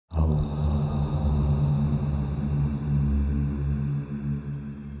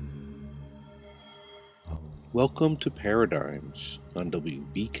Welcome to Paradigms on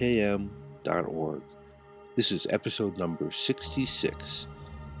WBKM.org. This is episode number 66,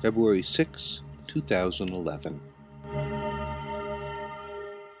 February 6, 2011.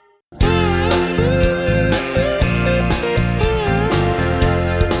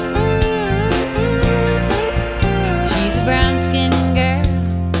 She's a brown-skinned girl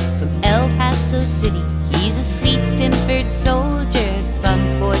from El Paso City. He's a sweet-tempered soldier from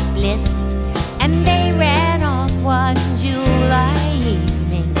Fort Bliss. And they ran off one July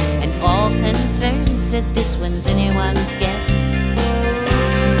evening, and all concerned said this one's anyone's guess.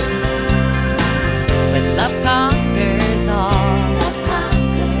 But love conquers all. Love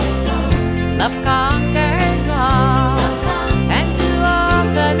conquers all. Love conquers all. And to all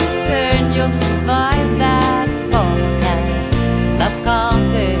concerned, you'll survive that fall, 'cause love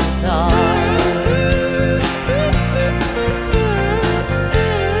conquers all.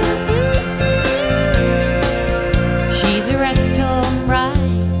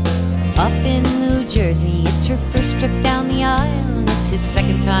 Up in New Jersey, it's her first trip down the aisle, and it's his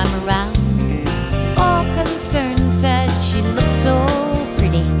second time around. All concerned said she looked so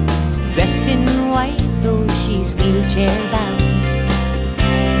pretty, dressed in white, though she's wheelchair bound.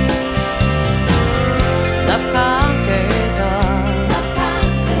 Love conquers all. Love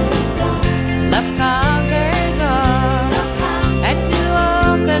conquers all. Love conquers all. And to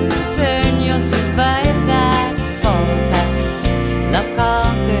all concerned, you'll survive that fall, 'cause love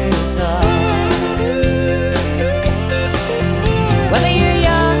conquers all. Whether you're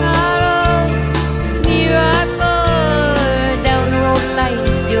young or old, near or far, down the road life,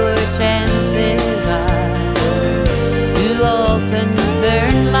 your chances are. To all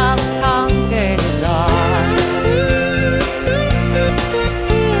concerned, love conquers all.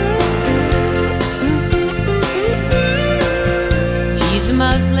 She's a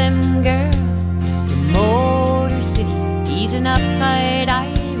Muslim girl from Motor City. He's an uptight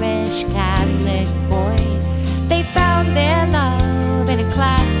Irish Catholic boy. They found their love in a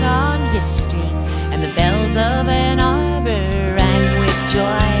class on history, and the bells of Ann Arbor rang with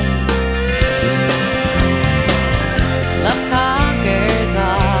joy. 'Cause love conquers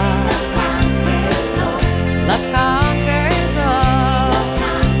all. Love conquers all.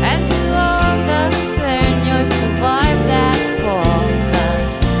 And to all concerned, you'll survive that fall,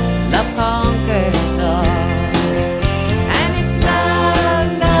 'cause love conquers all. And it's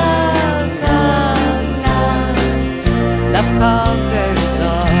love, love, love, love. Love conquers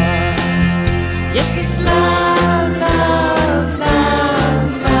all. Yes, it's love, love,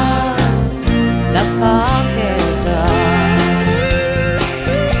 love, love. Love conquers all.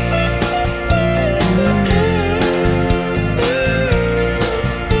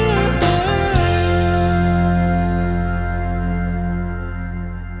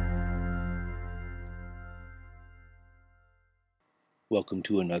 Welcome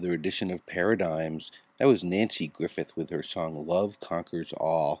to another edition of Paradigms. That was Nanci Griffith with her song Love Conquers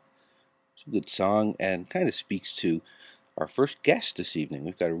All. It's a good song and kind of speaks to our first guest this evening.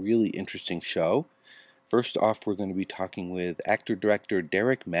 We've got a really interesting show. First off, we're going to be talking with actor-director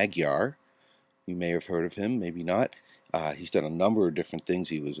Derek Magyar. You may have heard of him, maybe not. He's done a number of different things.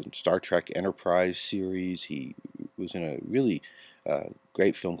 He was in Star Trek Enterprise series. He was in a really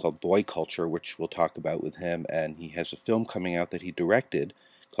great film called Boy Culture, which we'll talk about with him. And he has a film coming out that he directed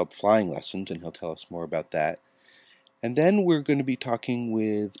called Flying Lessons, and he'll tell us more about that. And then we're going to be talking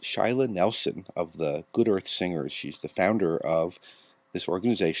with Shyla Nelson of the Good Earth Singers. She's the founder of this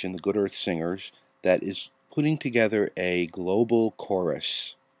organization, the Good Earth Singers, that is putting together a global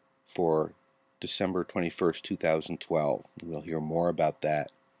chorus for December 21st, 2012. We'll hear more about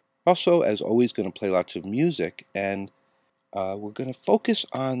that. Also, as always, going to play lots of music, and we're going to focus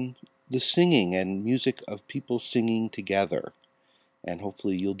on the singing and music of people singing together. And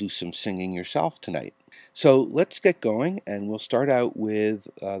hopefully you'll do some singing yourself tonight. So let's get going, and we'll start out with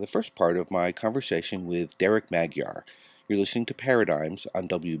the first part of my conversation with Derek Magyar. You're listening to Paradigms on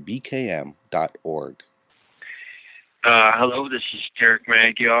WBKM.org. Hello, this is Derek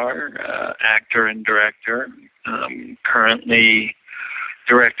Magyar, actor and director. Currently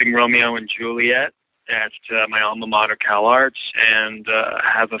directing Romeo and Juliet at my alma mater, CalArts, and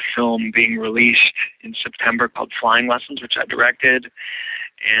have a film being released in September called Flying Lessons, which I directed,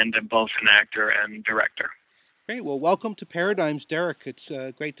 and I'm both an actor and director. Great. Well, welcome to Paradigms, Derek. It's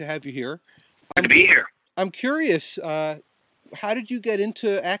great to have you here. Good to be here. I'm curious, how did you get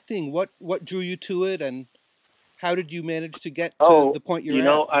into acting? What drew you to it, and how did you manage to get to the point you're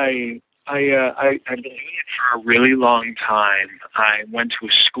at? I've been doing it for a really long time. I went to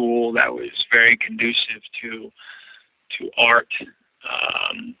a school that was very conducive to art,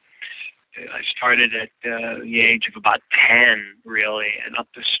 I started at the age of about 10, really, and up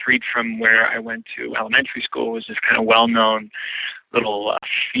the street from where I went to elementary school was this kind of well-known little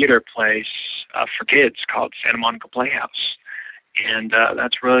theater place for kids called Santa Monica Playhouse. And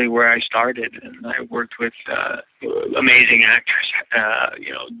that's really where I started. And I worked with amazing actors,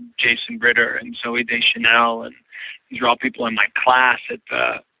 Jason Ritter and Zooey Deschanel, and these were all people in my class at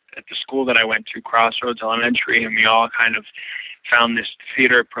the school that I went to, Crossroads Elementary, and we all kind of found this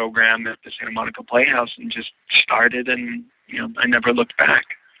theater program at the Santa Monica Playhouse and just started, and I never looked back.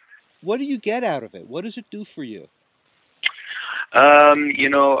 What do you get out of it? What does it do for you?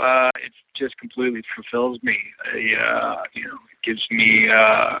 It just completely fulfills me. It gives me,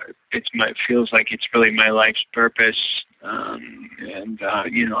 it feels like it's really my life's purpose. I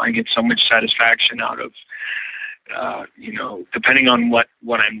get so much satisfaction out of, depending on what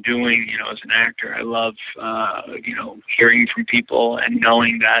I'm doing, as an actor. I love, hearing from people and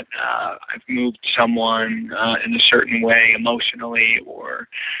knowing that I've moved someone in a certain way emotionally, or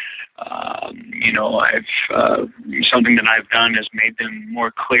I've something that I've done has made them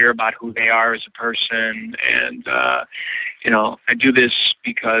more clear about who they are as a person. And, I do this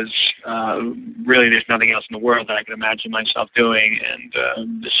because really there's nothing else in the world that I can imagine myself doing. And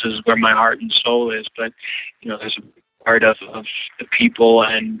this is where my heart and soul is. But, there's a part of the people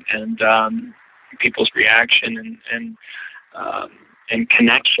and people's reaction and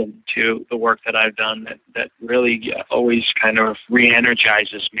connection to the work that I've done that really always kind of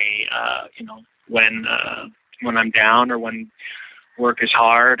re-energizes me, when I'm down or when work is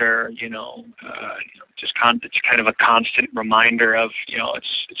hard, or it's kind of a constant reminder of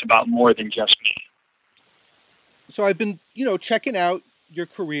it's about more than just me. So I've been checking out your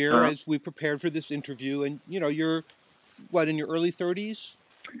career as we prepared for this interview, and you're in your early 30s?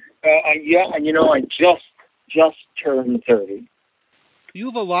 Yeah, and I just turned 30. You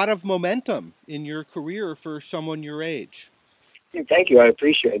have a lot of momentum in your career for someone your age. Thank you. I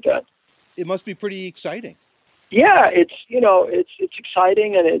appreciate that. It must be pretty exciting. Yeah, it's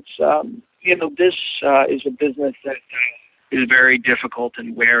exciting, and it's this is a business that is very difficult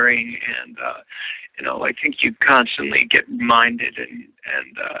and wearing, and I think you constantly get reminded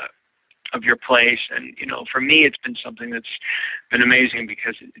and of your place. And for me, it's been something that's been amazing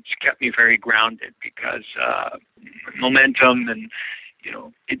because it's kept me very grounded, because momentum and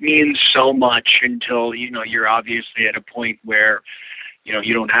it means so much until you're obviously at a point where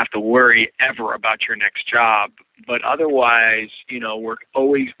you don't have to worry ever about your next job. But otherwise, we're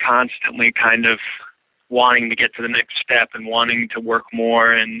always constantly kind of wanting to get to the next step and wanting to work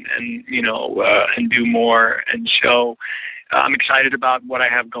more and do more. And so I'm excited about what I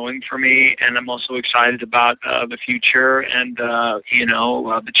have going for me, and I'm also excited about the future and the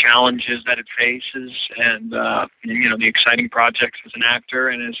challenges that it faces, and the exciting projects as an actor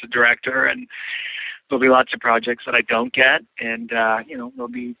and as a director. And there'll be lots of projects that I don't get, and there'll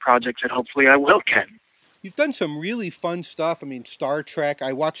be projects that hopefully I will get. You've done some really fun stuff. I mean, Star Trek.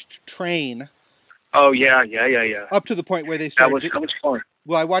 I watched Train. Oh yeah. Up to the point where they started. That was fun.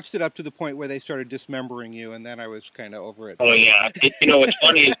 Well, I watched it up to the point where they started dismembering you, and then I was kind of over it. Oh yeah. What's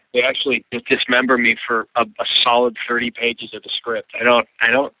funny is they actually dismember me for a solid 30 pages of the script. I don't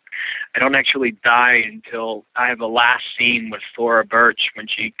actually die until I have a last scene with Thora Birch when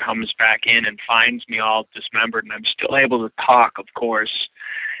she comes back in and finds me all dismembered, and I'm still able to talk, of course.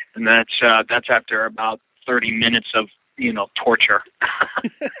 And that's after about 30 minutes of torture.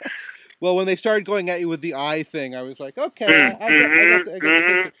 Well, when they started going at you with the eye thing, I was like, okay, I get the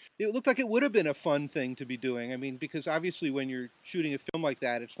picture. It looked like it would have been a fun thing to be doing. I mean, because obviously when you're shooting a film like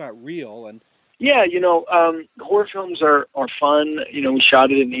that, it's not real. And yeah, horror films are fun. We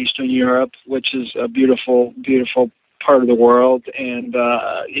shot it in Eastern Europe, which is a beautiful, beautiful part of the world. And,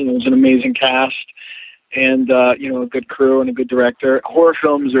 it was an amazing cast and, a good crew and a good director. Horror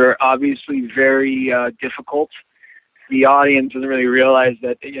films are obviously very difficult. The audience doesn't really realize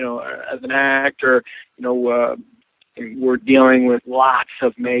that, as an actor, we're dealing with lots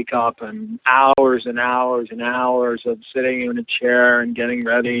of makeup and hours and hours and hours of sitting in a chair and getting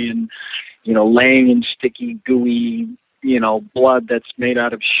ready and, laying in sticky, gooey, blood that's made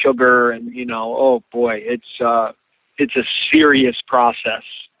out of sugar. And, oh boy, it's a serious process.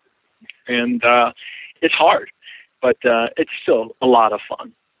 And it's hard, but it's still a lot of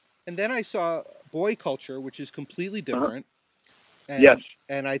fun. And then I saw Boy Culture, which is completely different. And, yes.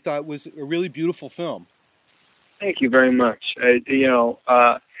 And I thought it was a really beautiful film. Thank you very much.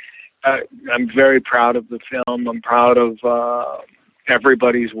 I'm very proud of the film. I'm proud of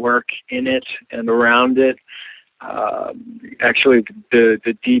everybody's work in it and around it. Actually, the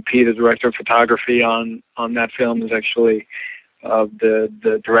DP, the director of photography on that film, is actually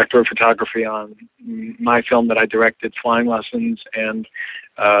the director of photography on my film that I directed, Flying Lessons, and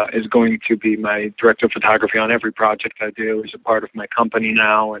is going to be my director of photography on every project I do. He's a part of my company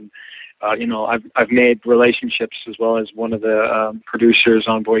now, and I've made relationships as well as one of the producers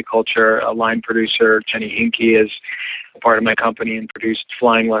on Boy Culture, a line producer, Jenny Hinkey, is a part of my company and produced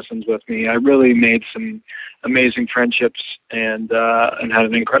Flying Lessons with me. I really made some amazing friendships and had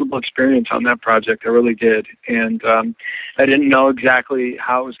an incredible experience on that project. I really did. And I didn't know exactly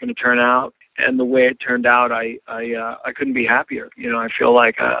how it was going to turn out. And the way it turned out, I couldn't be happier. I feel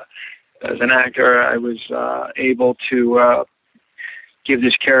like as an actor, I was able to give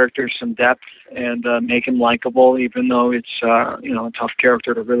this character some depth and make him likable, even though it's a tough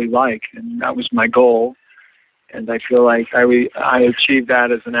character to really like. And that was my goal. And I feel like I achieved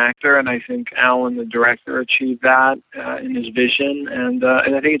that as an actor, and I think Alan, the director, achieved that in his vision. And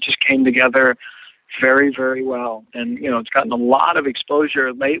I think it just came together very, very well. And it's gotten a lot of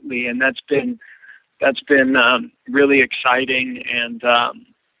exposure lately, and that's been really exciting and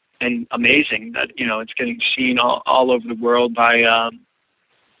amazing that it's getting seen all over the world by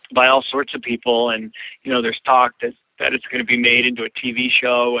all sorts of people. And there's talk that it's going to be made into a TV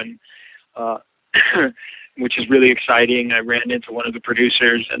show, and which is really exciting. I ran into one of the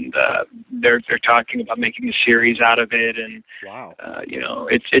producers, and they're talking about making a series out of it. And wow,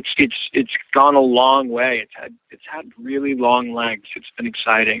 it's gone a long way. It's had really long legs. It's been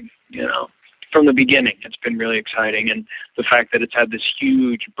exciting. From the beginning, it's been really exciting, and the fact that it's had this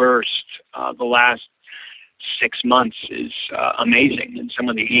huge burst the last 6 months is amazing. And some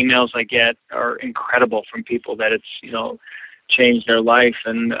of the emails I get are incredible from people that it's changed their life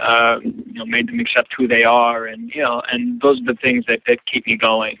and made them accept who they are, and those are the things that keep me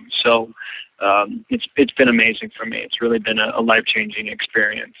going. So it's been amazing for me. It's really been a life-changing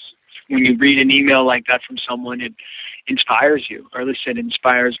experience. When you read an email like that from someone, it inspires you, or at least it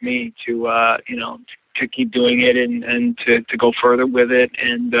inspires me to to keep doing it and to go further with it.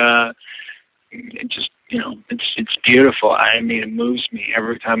 And it just it's beautiful. I mean, it moves me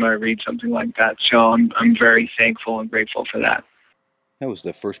every time I read something like that. So I'm very thankful and grateful for that. That was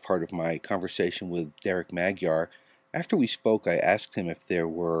the first part of my conversation with Derek Magyar. After we spoke, I asked him if there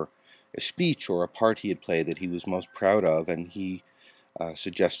were a speech or a part he had played that he was most proud of, and he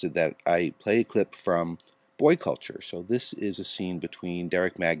suggested that I play a clip from Boy Culture. So this is a scene between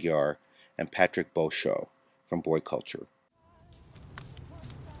Derek Magyar and Patrick Beauchot from Boy Culture.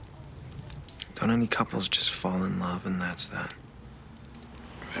 Don't any couples just fall in love and that's that?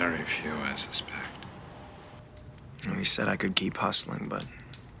 Very few, I suspect. He said I could keep hustling, but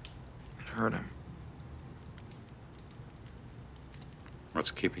it hurt him.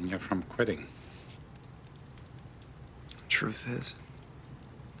 What's keeping you from quitting? The truth is,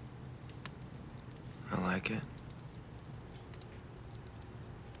 I like it.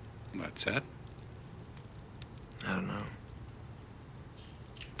 That's it? I don't know.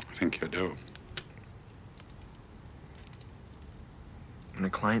 I think you do. When a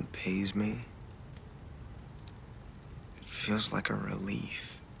client pays me, it feels like a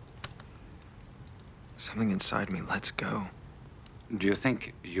relief. Something inside me lets go. Do you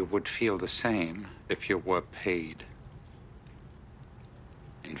think you would feel the same if you were paid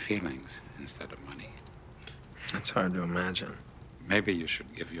in feelings instead of money? It's hard to imagine. Maybe you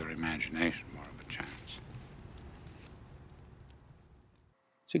should give your imagination more of a chance.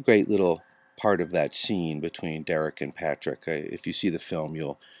 It's a great little part of that scene between Derek and Patrick. If you see the film,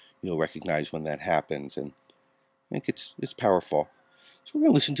 you'll recognize when that happens, and I think it's powerful. So we're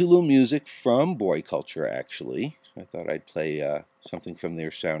going to listen to a little music from Boy Culture, actually. I thought I'd play something from their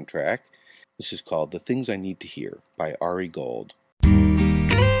soundtrack. This is called The Things I Need to Hear by Ari Gold.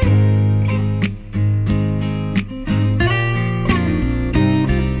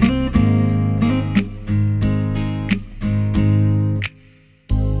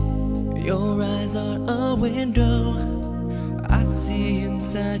 Your eyes are a window, I see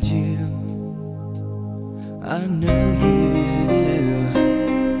inside you. I know you.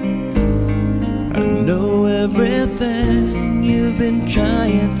 I know everything you've been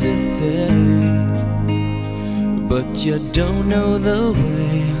trying to say, but you don't know the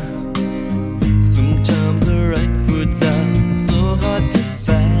way. Sometimes the right words are so hard to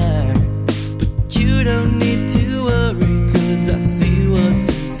find, but you don't need to worry, 'cause I see what's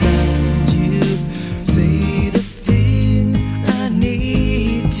inside you. Say the things I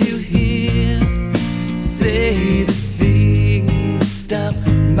need to hear. Say the things that stop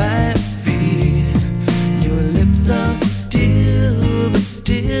my fear. Your lips are still, but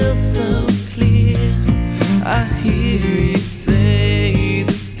still so clear. I hear you say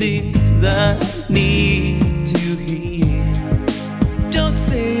the things I need to hear.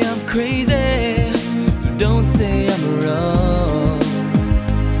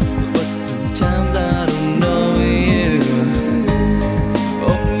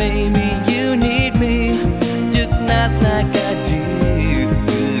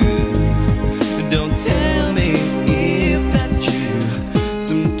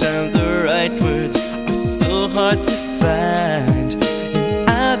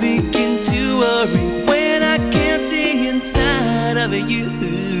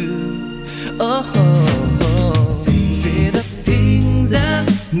 Oh, say the things I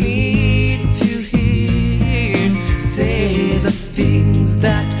need to hear. Say the things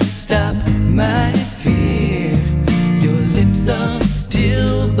that stop my fear. Your lips are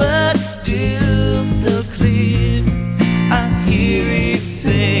still, but still so clear. I hear you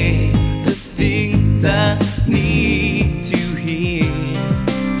say the things I need to hear.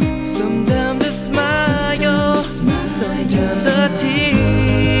 Sometimes a smile, sometimes a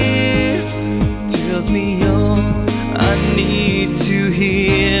tear tells me all I need to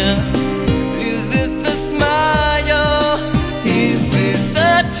hear. Is this the smile? Is this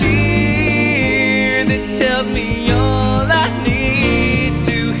the tear that tells me all I need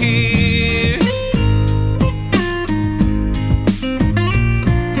to hear?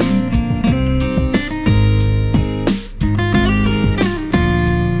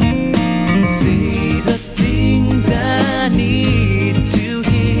 Say the things I need to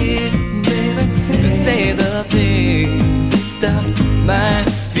hear. Say the things that stop my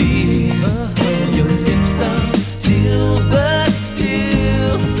fear. Your lips are still, but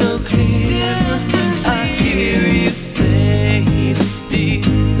still so clear. I hear you say the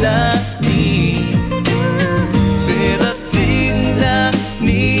things I need. Say the things I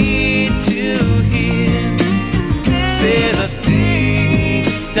need to hear. Say the things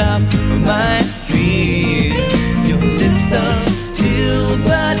that stop my fear. Your lips are still,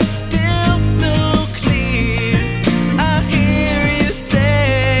 but still so clear. I hear you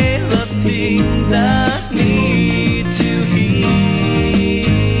say the things I need to hear.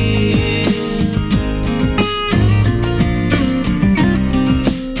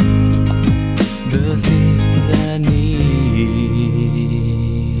 The things I need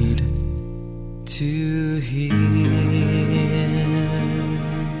to hear.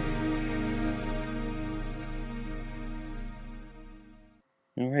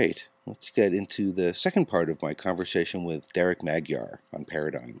 All right, let's get into the second part of my conversation with Derek Magyar on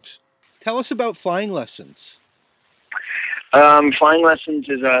Paradigms. Tell us about Flying Lessons. Flying Lessons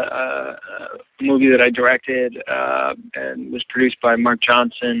is a movie that I directed and was produced by Mark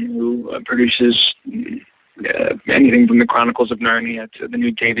Johnson, who produces anything from the Chronicles of Narnia to the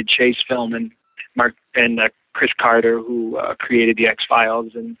new David Chase film, and Chris Carter, who created the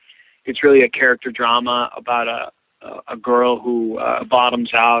X-Files. And it's really a character drama about a girl who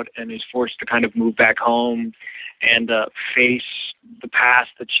bottoms out and is forced to kind of move back home and face the past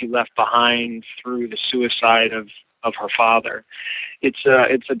that she left behind through the suicide of her father. It's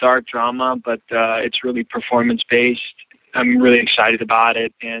a dark drama, but it's really performance based. I'm really excited about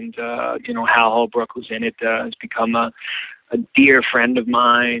it, and Hal Holbrook, who's in it, has become a dear friend of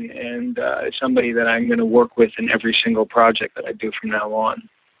mine, and somebody that I'm going to work with in every single project that I do from now on.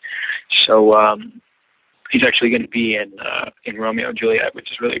 So he's actually going to be in Romeo and Juliet,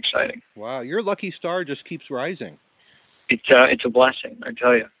 which is really exciting. Wow, your lucky star just keeps rising. It's a blessing, I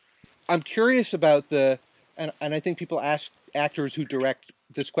tell you. I'm curious about and I think people ask actors who direct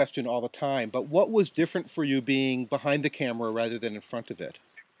this question all the time, but what was different for you being behind the camera rather than in front of it?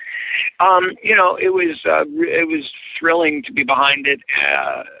 It was thrilling to be behind it,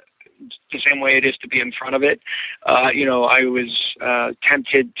 the same way it is to be in front of it. I was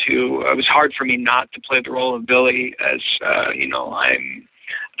tempted to. It was hard for me not to play the role of Billy, as I'm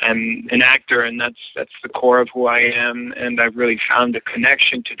an actor, and that's the core of who I am, and I've really found a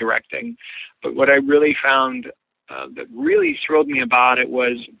connection to directing. But what I really found that really thrilled me about it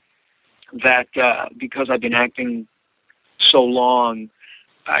was that because I've been acting so long,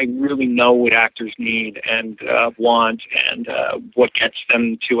 I really know what actors need and want, and what gets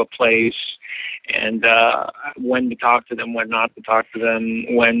them to a place, and when to talk to them, when not to talk to them,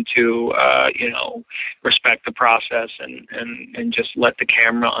 when to respect the process and just let the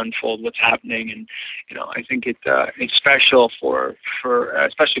camera unfold what's happening. And I think it's special for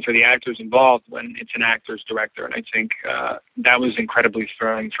especially for the actors involved when it's an actor's director. And I think that was incredibly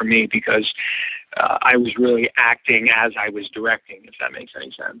thrilling for me, because I was really acting as I was directing, if that makes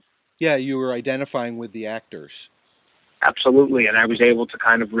any sense. Yeah, you were identifying with the actors. Absolutely, and I was able to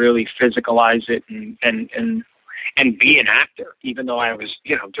kind of really physicalize it and be an actor, even though I was,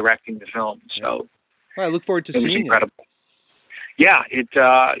 directing the film. So well, I look forward to seeing incredible. it. Yeah,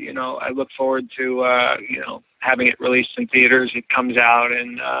 I look forward to, having it released in theaters. It comes out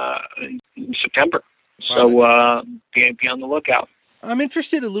in September. Wow. So be on the lookout. I'm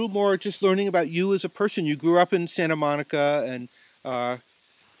interested a little more just learning about you as a person. You grew up in Santa Monica, and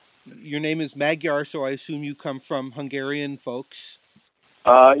your name is Magyar, so I assume you come from Hungarian folks.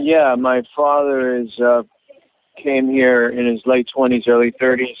 Yeah, my father came here in his late 20s, early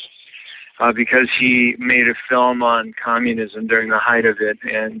 30s because he made a film on communism during the height of it,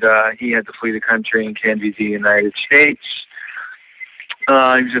 and he had to flee the country and came to the United States. He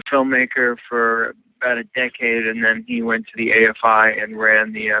was a filmmaker for about a decade, and then he went to the AFI and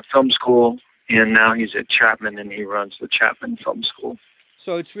ran the film school, and now he's at Chapman, and he runs the Chapman Film School.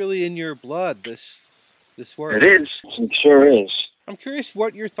 So it's really in your blood, this work. It is. It sure is. I'm curious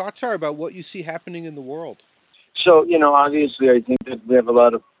what your thoughts are about what you see happening in the world. So, obviously I think that we have a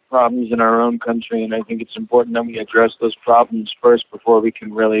lot of problems in our own country, and I think it's important that we address those problems first before we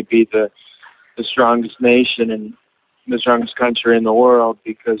can really be the strongest nation and the strongest country in the world,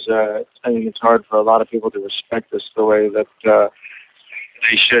 because I think it's hard for a lot of people to respect us the way that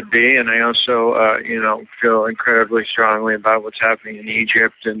they should be. And I also, feel incredibly strongly about what's happening in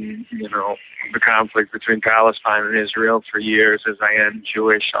Egypt and, the conflict between Palestine and Israel for years, as I am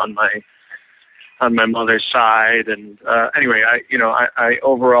Jewish on my mother's side. And anyway, I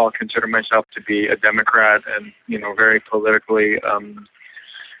overall consider myself to be a Democrat and, very politically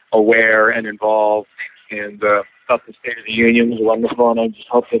aware and involved. And thought the State of the Union was wonderful, and I just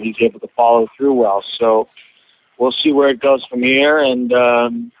hope that he's able to follow through well. So we'll see where it goes from here, and a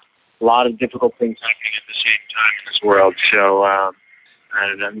lot of difficult things happening at the same time in this world. So I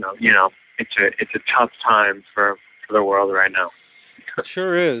don't know, it's a tough time for the world right now. It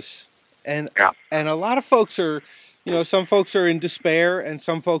sure is. And yeah. And a lot of folks are, some folks are in despair, and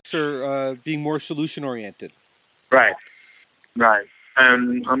some folks are being more solution-oriented. Right.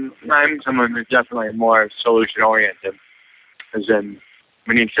 And I'm someone who's definitely more solution-oriented, as in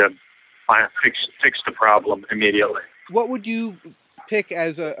we need to fix the problem immediately. What would you pick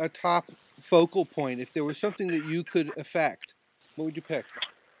as a top focal point if there was something that you could affect? What would you pick?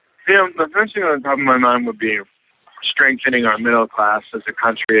 The first thing on the top of my mind would be strengthening our middle class as a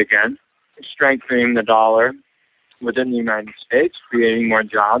country again, strengthening the dollar within the United States, creating more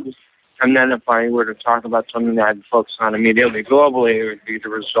jobs. And then if I were to talk about something that I'd focus on immediately globally, it would be to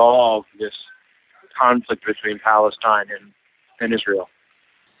resolve this conflict between Palestine and Israel.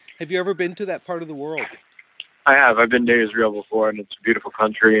 Have you ever been to that part of the world? I have. I've been to Israel before, and it's a beautiful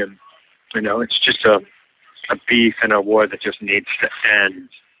country, and, it's just a beef and a war that just needs to end.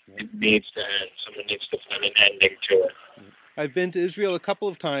 It needs to end. Someone needs to find an ending to it. I've been to Israel a couple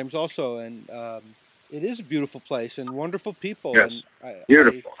of times also, and it is a beautiful place and wonderful people. Yes, and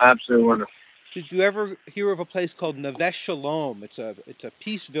beautiful, absolutely wonderful. Did you ever hear of a place called Neve Shalom? It's a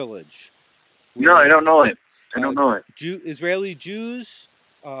peace village. No, I don't know it. I don't know it. Israeli Jews,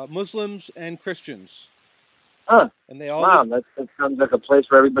 Muslims, and Christians. Huh. And they all that sounds like a place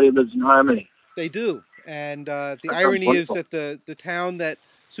where everybody lives in harmony. They do. And the irony is that the town that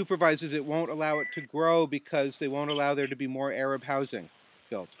supervises it won't allow it to grow because they won't allow there to be more Arab housing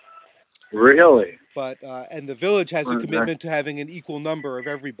built. Really? But and the village has a commitment to having an equal number of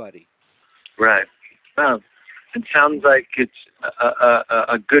everybody. Right. It sounds like it's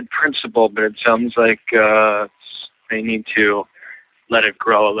a good principle, but it sounds like they need to let it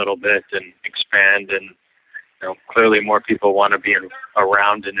grow a little bit and expand. And clearly more people want to be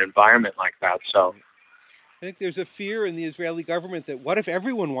around an environment like that. So I think there's a fear in the Israeli government that what if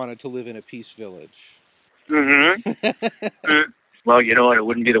everyone wanted to live in a peace village? Mm-hmm. Well, you know what? It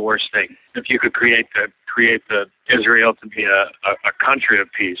wouldn't be the worst thing if you could create the Israel to be a country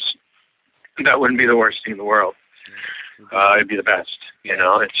of peace. That wouldn't be the worst thing in the world. It'd be the best.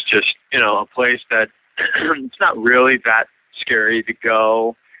 It's just a place that it's not really that scary to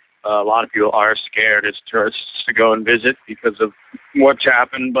go. A lot of people are scared as tourists to go and visit because of what's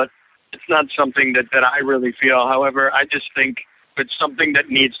happened, but it's not something that I really feel. However, I just think it's something that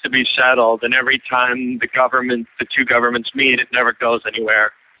needs to be settled, and every time the two governments meet, it never goes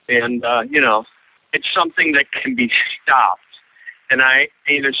anywhere. And, it's something that can be stopped. And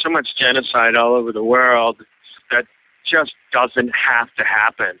there's so much genocide all over the world that just doesn't have to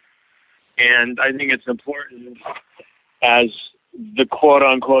happen. And I think it's important as the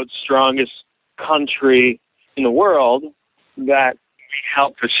quote-unquote strongest country in the world that we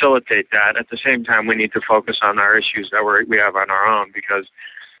help facilitate that. At the same time, we need to focus on our issues that we have on our own, because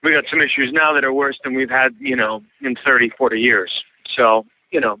we got some issues now that are worse than we've had, in 30, 40 years. So,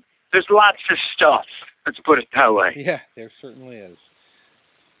 there's lots of stuff. Let's put it that way. Yeah, there certainly is.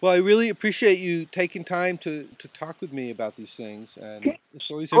 Well, I really appreciate you taking time to talk with me about these things, and it's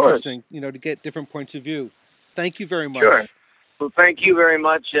always interesting, to get different points of view. Thank you very much. Sure. Well, thank you very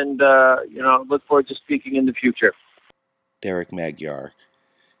much, and, look forward to speaking in the future. Derek Magyar.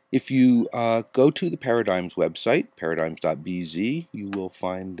 If you go to the Paradigms website, paradigms.bz, you will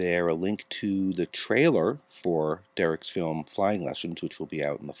find there a link to the trailer for Derek's film Flying Lessons, which will be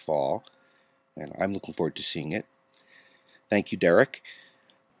out in the fall, and I'm looking forward to seeing it. Thank you, Derek.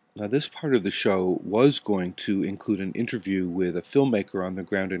 Now, this part of the show was going to include an interview with a filmmaker on the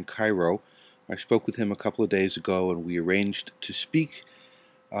ground in Cairo. I spoke with him a couple of days ago, and we arranged to speak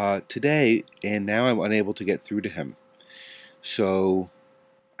today, and now I'm unable to get through to him. So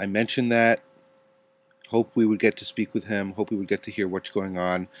I mentioned that. Hope we would get to speak with him. Hope we would get to hear what's going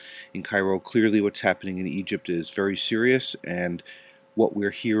on in Cairo. Clearly, what's happening in Egypt is very serious, and what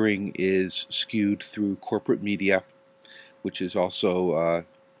we're hearing is skewed through corporate media, which is also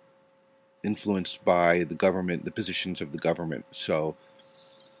influenced by the government, the positions of the government. So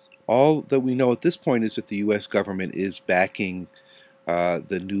all that we know at this point is that the U.S. government is backing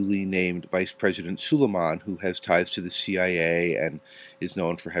the newly named Vice President Suleiman, who has ties to the CIA and is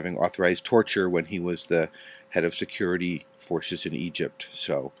known for having authorized torture when he was the head of security forces in Egypt.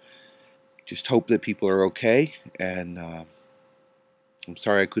 So just hope that people are okay, and I'm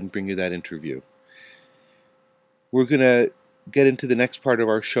sorry I couldn't bring you that interview. We're going to get into the next part of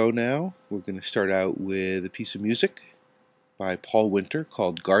our show now. We're going to start out with a piece of music by Paul Winter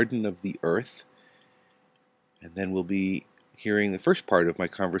called Garden of the Earth. And then we'll be hearing the first part of my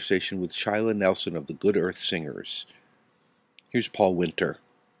conversation with Shyla Nelson of the Good Earth Singers. Here's Paul Winter.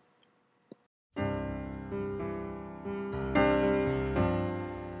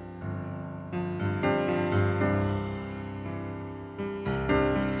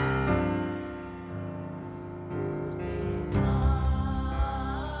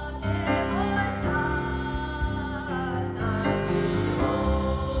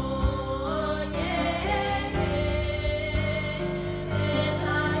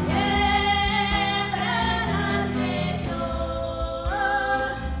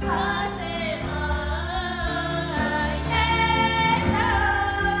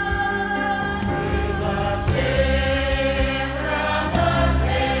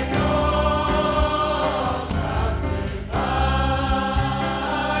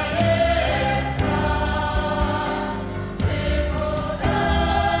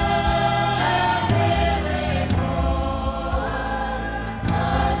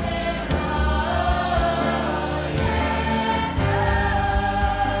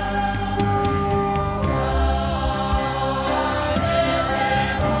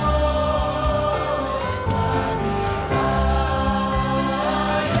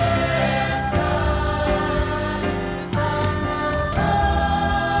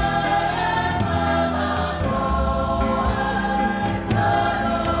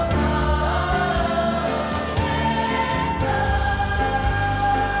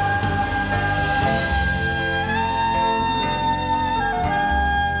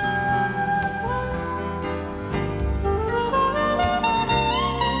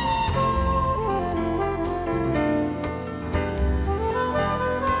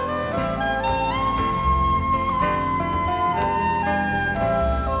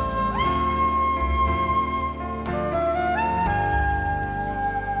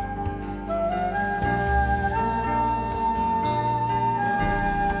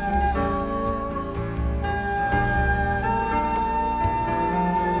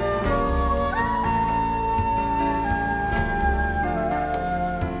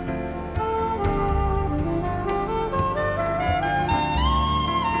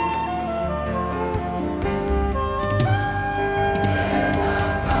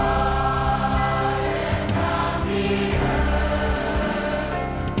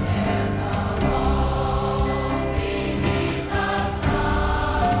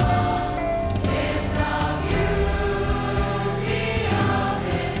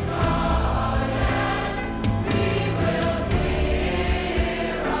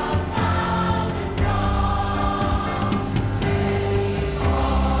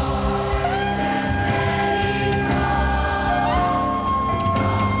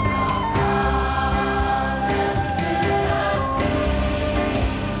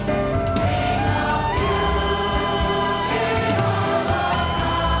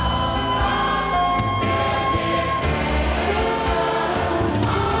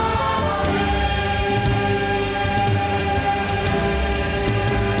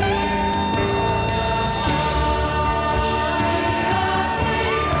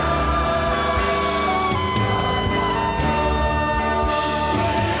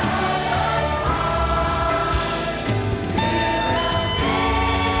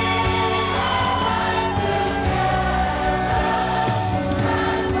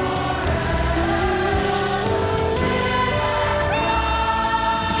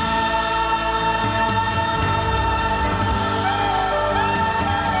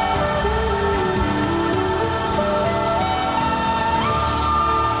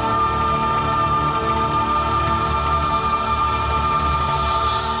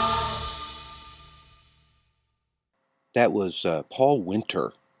 That was Paul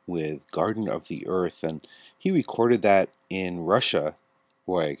Winter with Garden of the Earth, and he recorded that in Russia.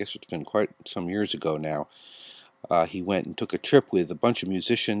 Boy, I guess it's been quite some years ago now. He went and took a trip with a bunch of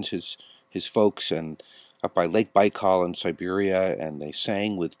musicians, his folks, and up by Lake Baikal in Siberia, and they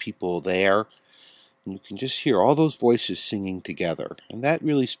sang with people there. And you can just hear all those voices singing together, and that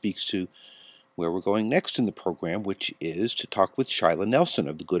really speaks to where we're going next in the program, which is to talk with Shyla Nelson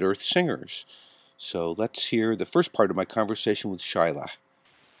of the Good Earth Singers. So let's hear the first part of my conversation with Shyla.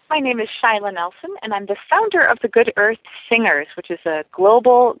 My name is Shyla Nelson, and I'm the founder of the Good Earth Singers, which is a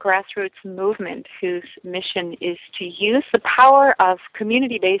global grassroots movement whose mission is to use the power of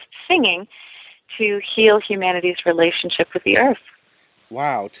community-based singing to heal humanity's relationship with the earth.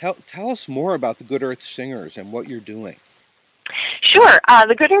 Wow. Tell us more about the Good Earth Singers and what you're doing. Sure.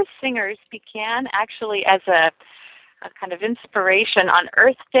 The Good Earth Singers began actually as a kind of inspiration on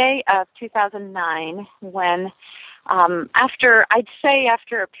Earth Day of 2009 when after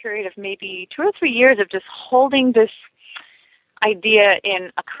a period of maybe 2 or 3 years of just holding this idea in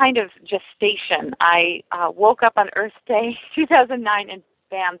a kind of gestation, I woke up on Earth Day 2009 and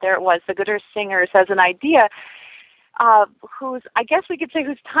bam, there it was, the Good Earth Singers as an idea whose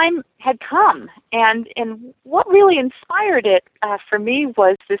time had come. And what really inspired it for me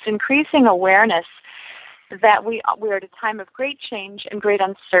was this increasing awareness that we're at a time of great change and great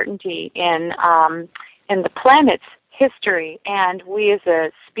uncertainty in the planet's history, and we as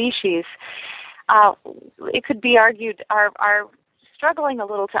a species, it could be argued, are struggling a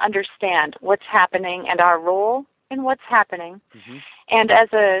little to understand what's happening and our role in what's happening. Mm-hmm. And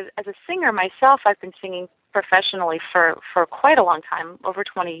as a singer myself, I've been singing professionally for quite a long time, over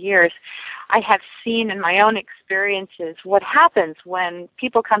 20 years. I have seen in my own experiences what happens when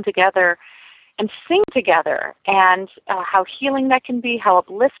people come together and sing together, and how healing that can be, how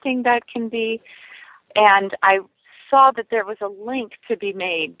uplifting that can be. And I saw that there was a link to be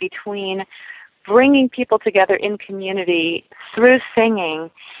made between bringing people together in community through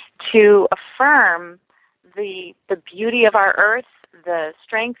singing to affirm the beauty of our earth, the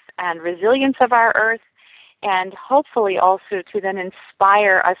strength and resilience of our earth, and hopefully also to then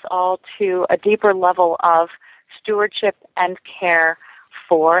inspire us all to a deeper level of stewardship and care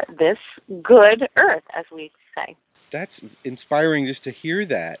for this good earth, as we say. That's inspiring just to hear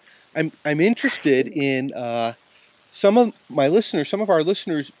that. I'm interested in some of our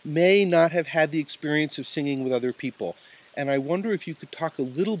listeners may not have had the experience of singing with other people, and I wonder if you could talk a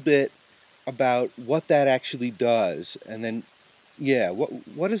little bit about what that actually does, and then,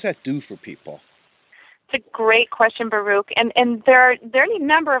 what does that do for people? It's a great question, Baruch, and there are any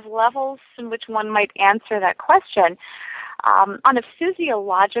number of levels in which one might answer that question. On a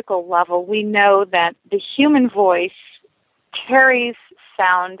physiological level, we know that the human voice carries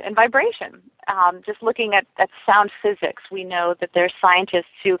sound and vibration. Just looking at sound physics, we know that there are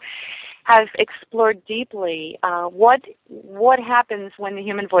scientists who have explored deeply what happens when the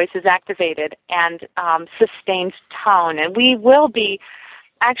human voice is activated and sustains tone. And we will be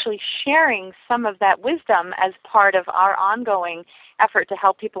actually sharing some of that wisdom as part of our ongoing effort to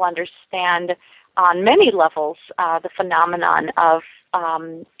help people understand on many levels the phenomenon of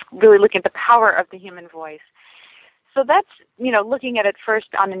really looking at the power of the human voice. So that's, looking at it first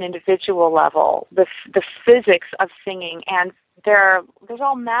on an individual level, the physics of singing, and there's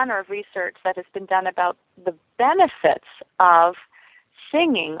all manner of research that has been done about the benefits of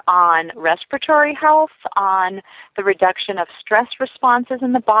singing on respiratory health, on the reduction of stress responses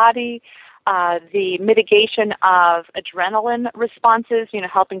in the body, the mitigation of adrenaline responses,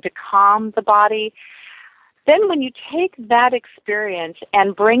 helping to calm the body. Then when you take that experience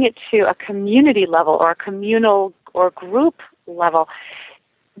and bring it to a community level or a communal or group level,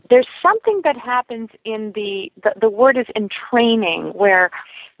 there's something that happens in the word is entraining, where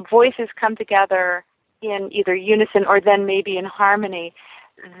voices come together in either unison or then maybe in harmony,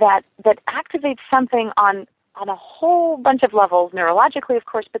 that activates something on a whole bunch of levels, neurologically, of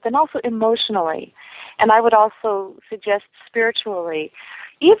course, but then also emotionally. And I would also suggest spiritually.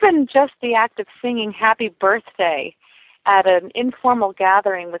 Even just the act of singing happy birthday at an informal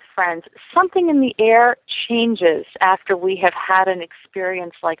gathering with friends, something in the air changes after we have had an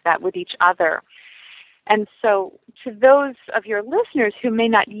experience like that with each other. And so to those of your listeners who may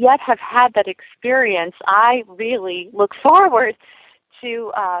not yet have had that experience, I really look forward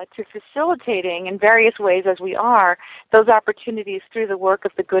to facilitating in various ways, as we are, those opportunities through the work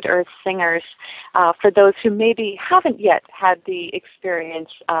of the Good Earth Singers for those who maybe haven't yet had the experience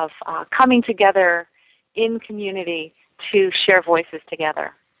of coming together in community to share voices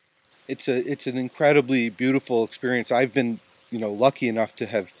together. It's an incredibly beautiful experience. I've been, lucky enough to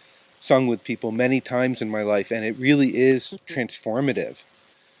have sung with people many times in my life, and it really is transformative.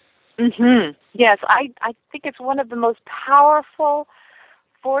 Yes, I think it's one of the most powerful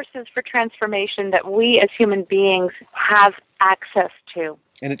forces for transformation that we as human beings have access to.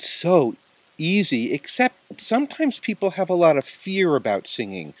 And it's so easy, except sometimes people have a lot of fear about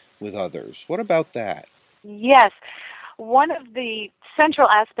singing with others. What about that? Yes. One of the central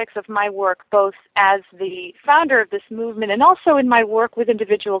aspects of my work, both as the founder of this movement and also in my work with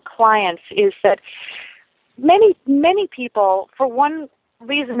individual clients, is that many people, for one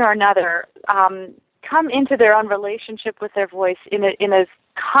reason or another, come into their own relationship with their voice in a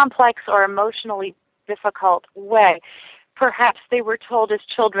complex or emotionally difficult way. Perhaps they were told as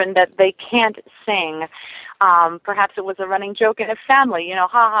children that they can't sing. Perhaps it was a running joke in a family, ha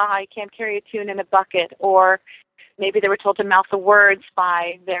ha ha, you can't carry a tune in a bucket. Or maybe they were told to mouth the words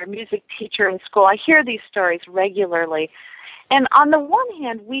by their music teacher in school. I hear these stories regularly. And on the one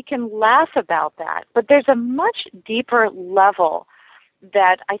hand, we can laugh about that, but there's a much deeper level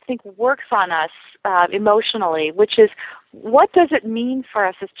that I think works on us emotionally, which is, what does it mean for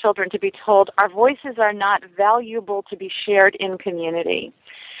us as children to be told our voices are not valuable to be shared in community?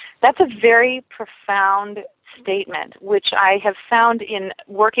 That's a very profound statement, which I have found in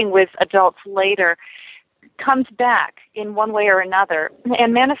working with adults later comes back in one way or another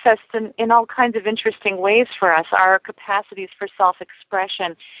and manifests in all kinds of interesting ways for us. Our capacities for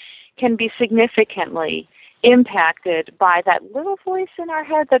self-expression can be significantly impacted by that little voice in our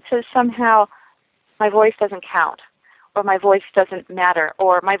head that says somehow my voice doesn't count, or my voice doesn't matter,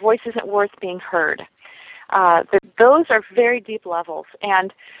 or my voice isn't worth being heard. Those are very deep levels.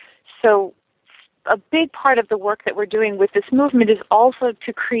 And so a big part of the work that we're doing with this movement is also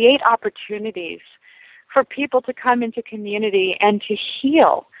to create opportunities for people to come into community and to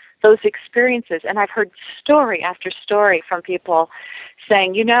heal those experiences. And I've heard story after story from people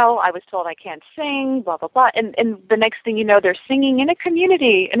saying, I was told I can't sing, blah, blah, blah. And the next thing you know, they're singing in a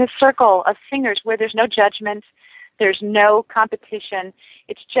community, in a circle of singers where there's no judgment, there's no competition.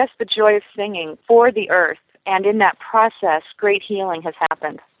 It's just the joy of singing for the earth. And in that process, great healing has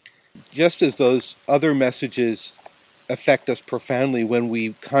happened. Just as those other messages affect us profoundly, when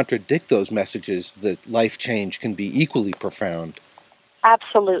we contradict those messages, the life change can be equally profound.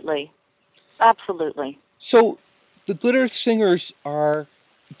 Absolutely. Absolutely. So the Good Earth Singers are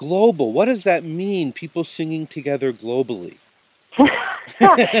global. What does that mean, people singing together globally?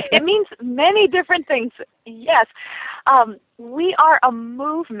 It means many different things. Yes. We are a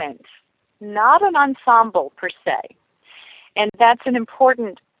movement, not an ensemble per se. And that's an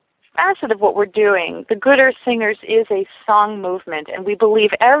important facet of what we're doing. The Good Earth Singers is a song movement, and we believe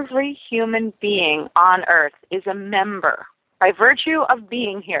every human being on Earth is a member by virtue of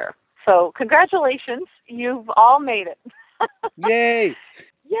being here. So congratulations, you've all made it. Yay!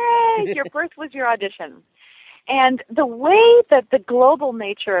 Yay! Your birth was your audition. And the way that the global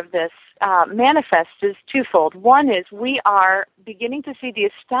nature of this manifests is twofold. One is we are beginning to see the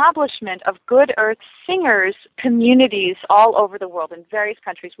establishment of Good Earth Singers communities all over the world in various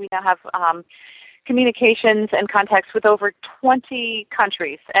countries. We now have communications and contacts with over 20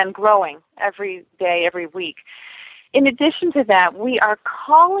 countries and growing every day, every week. In addition to that, we are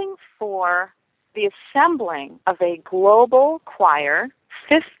calling for the assembling of a global choir,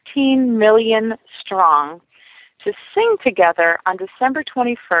 15 million strong, to sing together on December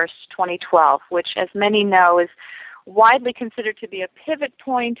 21st, 2012, which, as many know, is widely considered to be a pivot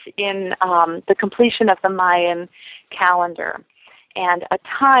point in the completion of the Mayan calendar, and a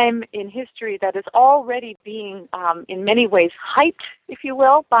time in history that is already being, in many ways, hyped, if you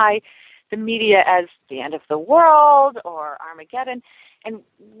will, by the media as the end of the world or Armageddon. And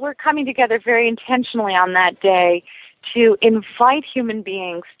we're coming together very intentionally on that day to invite human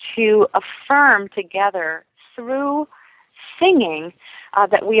beings to affirm together through singing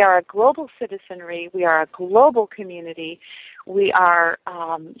that we are a global citizenry, we are a global community, we are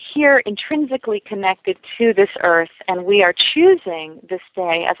here intrinsically connected to this earth, and we are choosing this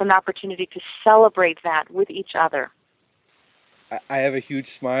day as an opportunity to celebrate that with each other. I have a huge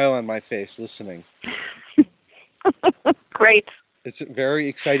smile on my face listening. Great. It's very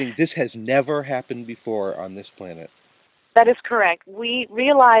exciting. This has never happened before on this planet. That is correct. We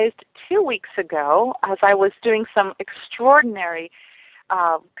realized 2 weeks ago, as I was doing some extraordinary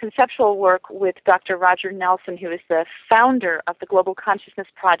conceptual work with Dr. Roger Nelson, who is the founder of the Global Consciousness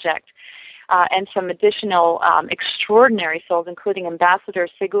Project, and some additional extraordinary souls, including Ambassador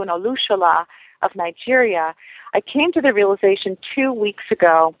Segun Olushola of Nigeria, I came to the realization 2 weeks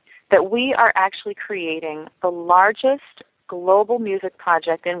ago that we are actually creating the largest global music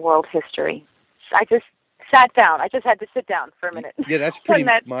project in world history. I just sat down. I just had to sit down for a minute. Yeah, that's pretty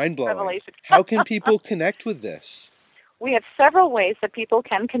That mind-blowing. revelation. How can people connect with this? We have several ways that people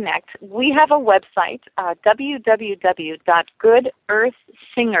can connect. We have a website,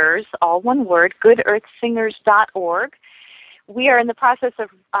 www.goodearthsingers, all one word, goodearthsingers.org. We are in the process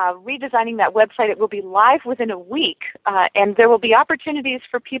of redesigning that website. It will be live within a week, and there will be opportunities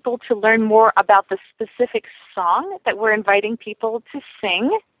for people to learn more about the specific song that we're inviting people to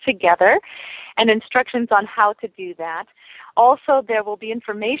sing together and instructions on how to do that. Also, there will be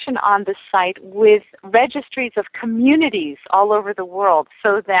information on the site with registries of communities all over the world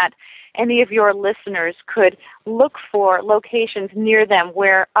so that any of your listeners could look for locations near them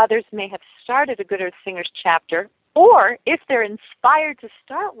where others may have started a Good Earth Singers chapter, or if they're inspired to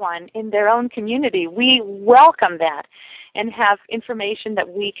start one in their own community, we welcome that and have information that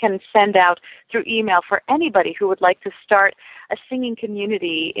we can send out through email for anybody who would like to start a singing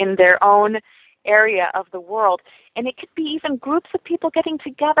community in their own area of the world. And it could be even groups of people getting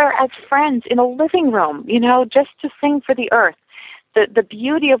together as friends in a living room, just to sing for the earth. The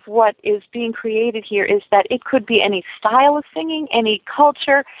beauty of what is being created here is that it could be any style of singing, any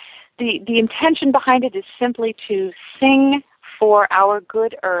culture. The intention behind it is simply to sing for our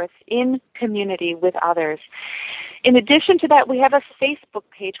good earth in community with others. In addition to that, we have a Facebook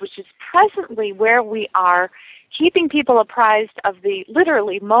page, which is presently where we are keeping people apprised of the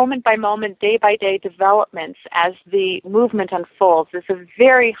literally moment-by-moment, day-by-day developments as the movement unfolds. It's a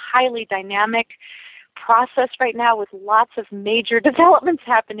very highly dynamic process right now with lots of major developments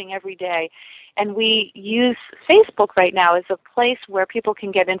happening every day. And we use Facebook right now as a place where people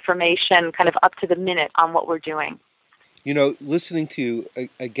can get information kind of up to the minute on what we're doing. Listening to you,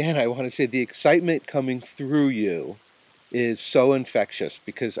 again, I want to say the excitement coming through you is so infectious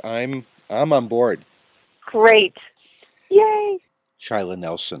because I'm on board. Great. Yay. Shyla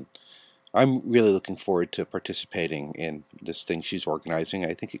Nelson. I'm really looking forward to participating in this thing she's organizing.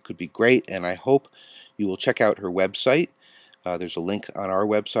 I think it could be great, and I hope you will check out her website. There's a link on our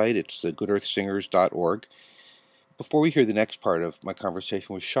website. It's goodearthsingers.org. Before we hear the next part of my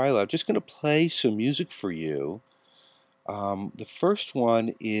conversation with Shyla, I'm just going to play some music for you. The first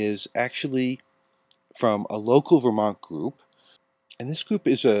one is actually from a local Vermont group, and this group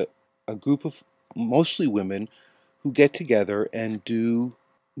is a group of mostly women who get together and do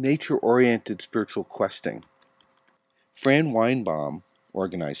nature-oriented spiritual questing. Fran Weinbaum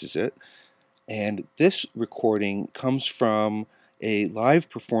organizes it, and this recording comes from a live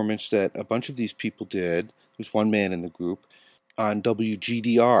performance that a bunch of these people did. There's one man in the group on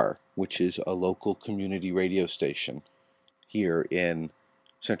WGDR, which is a local community radio station here in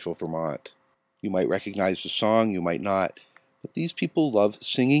central Vermont. You might recognize the song, you might not, but these people love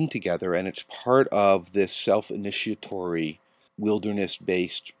singing together, and it's part of this self-initiatory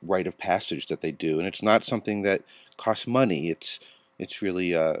wilderness-based rite of passage that they do. And it's not something that costs money. It's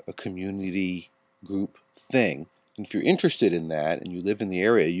really a community group thing. And if you're interested in that and you live in the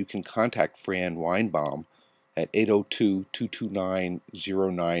area, you can contact Fran Weinbaum at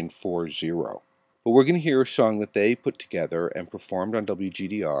 802-229-0940. But we're going to hear a song that they put together and performed on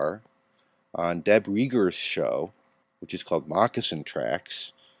WGDR on Deb Rieger's show, which is called Moccasin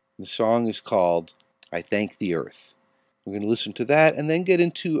Tracks. The song is called I Thank the Earth. We're going to listen to that and then get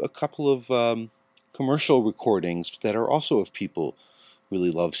into a couple of commercial recordings that are also of people who really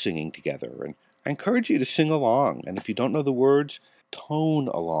love singing together. And I encourage you to sing along. And if you don't know the words, tone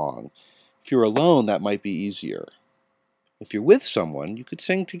along. If you're alone, that might be easier. If you're with someone, you could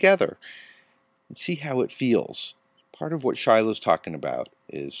sing together and see how it feels. Part of what Shyla's talking about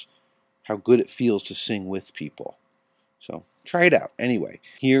is how good it feels to sing with people. So try it out. Anyway,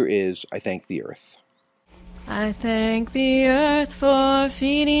 here is I Thank the Earth. I thank the earth for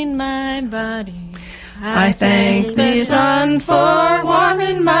feeding my body. I thank the sun for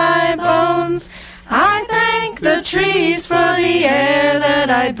warming my bones. I thank the trees for the air that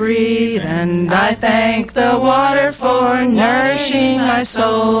I breathe. And I thank the water for nourishing my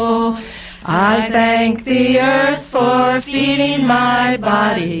soul. I thank the earth for feeding my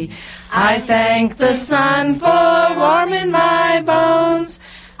body. I thank the sun for warming my bones.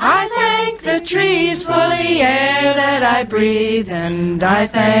 I thank the trees for the air that I breathe, and I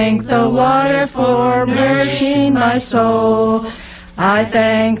thank the water for nourishing my soul. I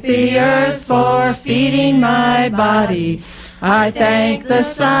thank the earth for feeding my body. I thank the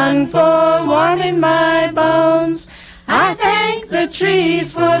sun for warming my bones. I thank the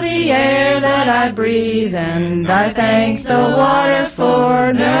trees for the air that I breathe, and I thank the water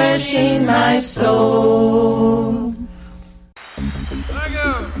for nourishing my soul.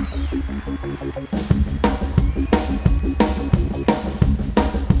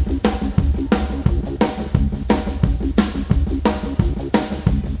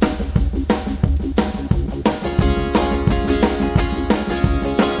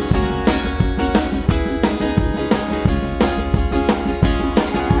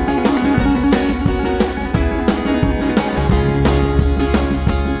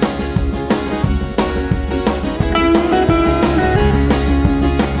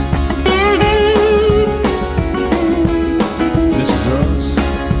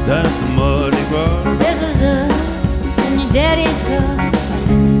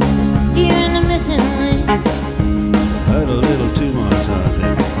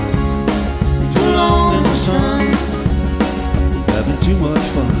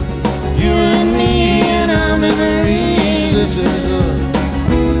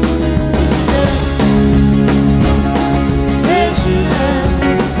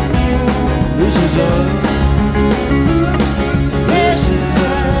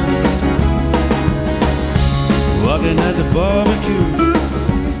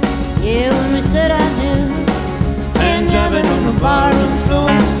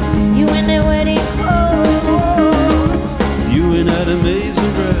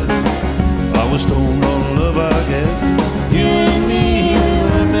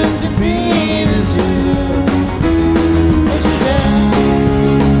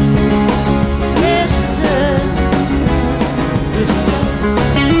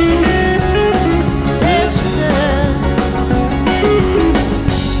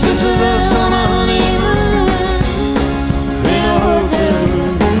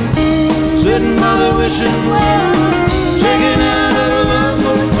 wishing well, checking out of a love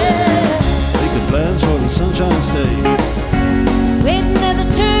motel, making plans for the Sunshine State, waiting at the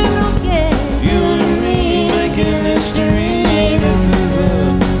terminal gate. you and me making history. This is a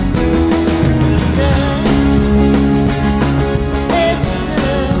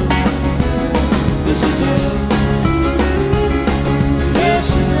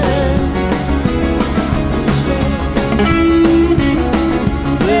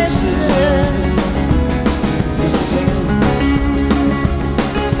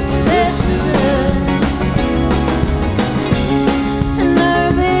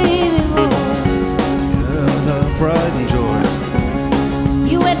pride and joy.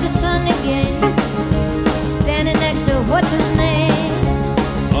 You at the sun again, standing next to what's his name?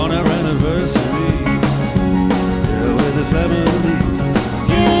 On our anniversary, yeah, with the family.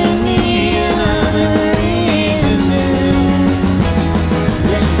 You and me and other reasons.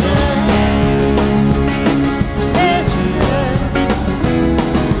 This is a, this is a,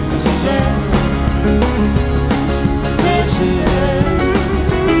 this is a, this is a.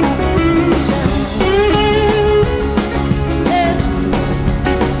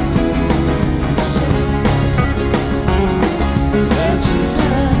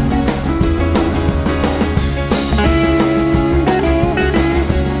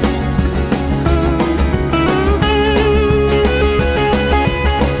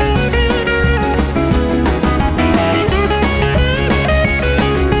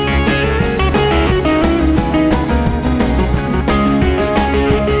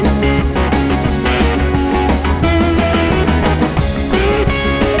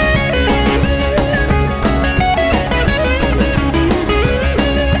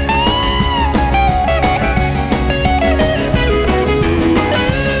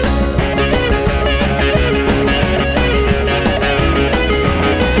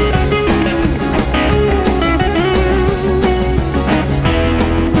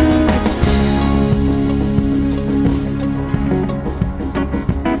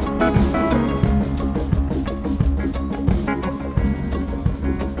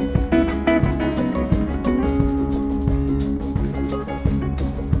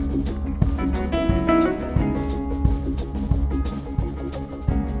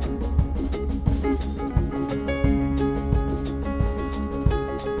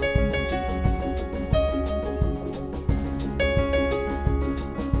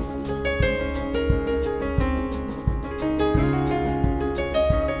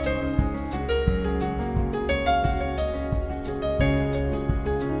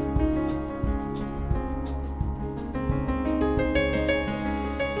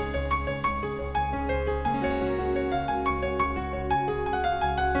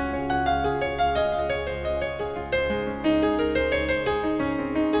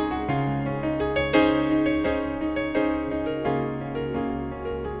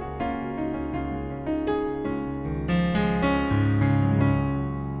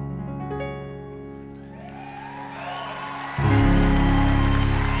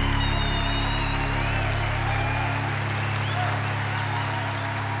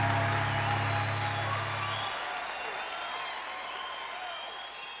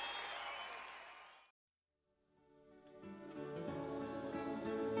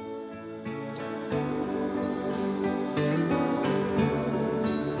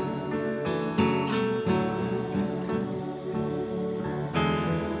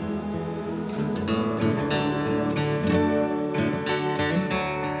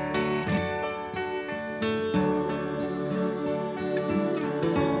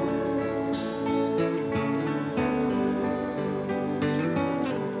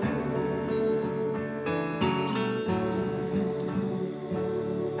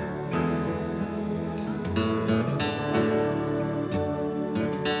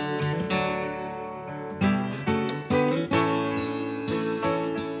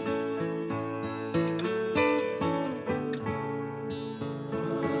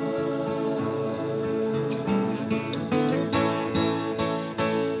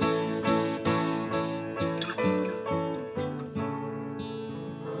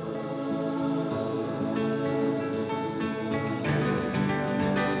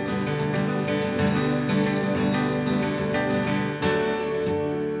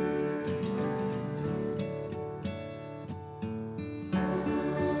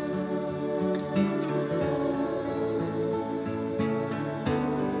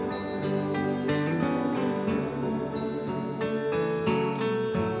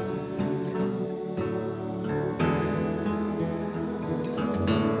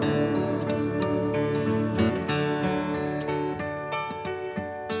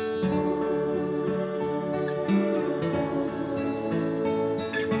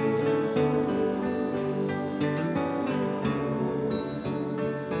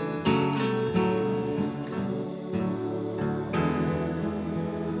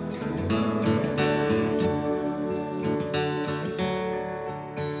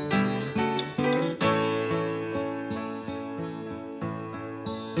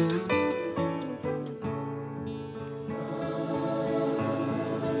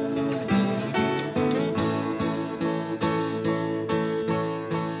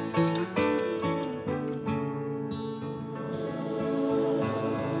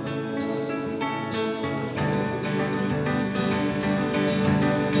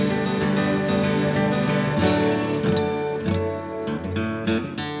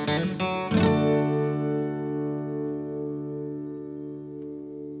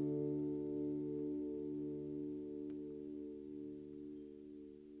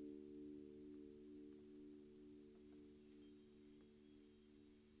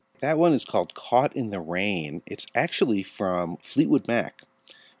 That one is called Caught in the Rain. It's actually from Fleetwood Mac,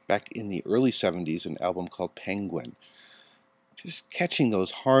 back in the early 70s, an album called Penguin. Just catching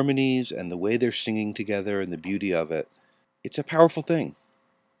those harmonies and the way they're singing together and the beauty of it. It's a powerful thing,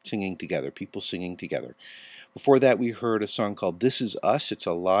 singing together, people singing together. Before that, we heard a song called This Is Us. It's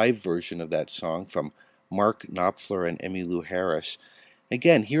a live version of that song from Mark Knopfler and Emmylou Harris.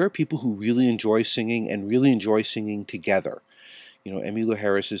 Again, here are people who really enjoy singing and really enjoy singing together. You know, Emmylou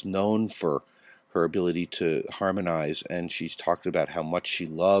Harris is known for her ability to harmonize, and she's talked about how much she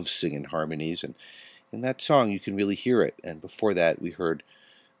loves singing harmonies, and in that song you can really hear it. And before that, we heard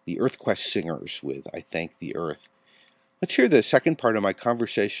the EarthQuest Singers with I Thank the Earth. Let's hear the second part of my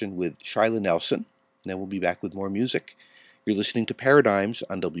conversation with Shyla Nelson, and then we'll be back with more music. You're listening to Paradigms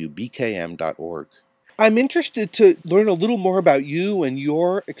on WBKM.org. I'm interested to learn a little more about you and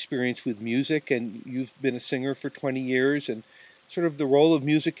your experience with music, and you've been a singer for 20 years, and sort of the role of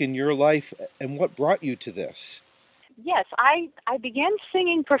music in your life and what brought you to this. Yes, I began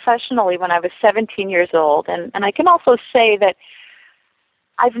singing professionally when I was 17 years old, and I can also say that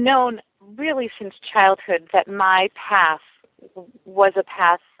I've known really since childhood that my path was a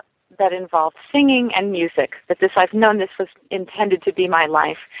path that involved singing and music, I've known this was intended to be my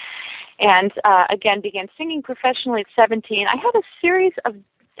life. And again, began singing professionally at 17. I had a series of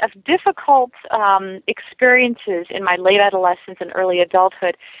difficult experiences in my late adolescence and early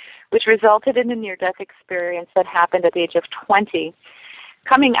adulthood, which resulted in a near-death experience that happened at the age of 20,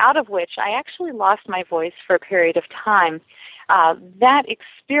 coming out of which I actually lost my voice for a period of time. That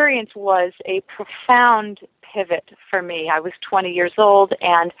experience was a profound pivot for me. I was 20 years old,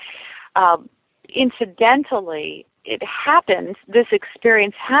 and incidentally, this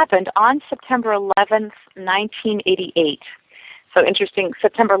experience happened on September 11th, 1988. So interesting,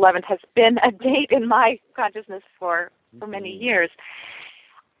 September 11th has been a date in my consciousness for many years.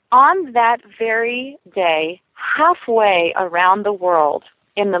 On that very day, halfway around the world,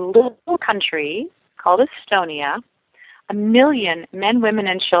 in the little country called Estonia, 1 million men, women,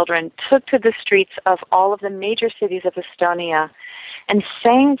 and children took to the streets of all of the major cities of Estonia and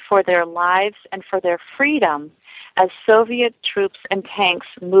sang for their lives and for their freedom as Soviet troops and tanks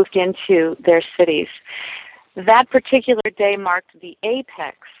moved into their cities. That particular day marked the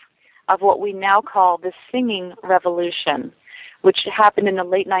apex of what we now call the singing revolution, which happened in the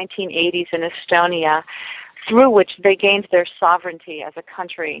late 1980s in Estonia, through which they gained their sovereignty as a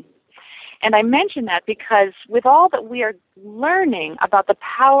country. And I mention that because with all that we are learning about the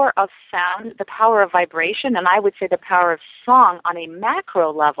power of sound, the power of vibration, and I would say the power of song on a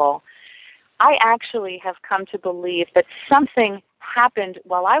macro level, I actually have come to believe that something happened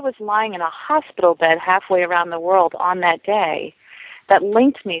while I was lying in a hospital bed halfway around the world on that day that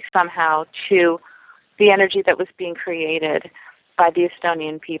linked me somehow to the energy that was being created by the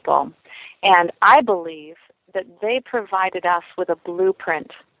Estonian people. And I believe that they provided us with a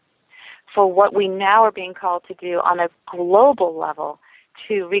blueprint for what we now are being called to do on a global level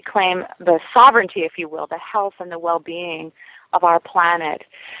to reclaim the sovereignty, if you will, the health and the well-being of our planet.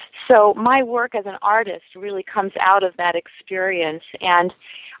 So my work as an artist really comes out of that experience, and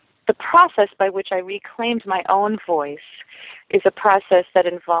the process by which I reclaimed my own voice is a process that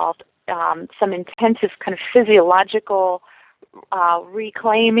involved some intensive kind of physiological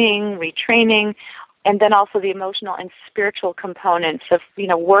reclaiming, retraining, and then also the emotional and spiritual components of,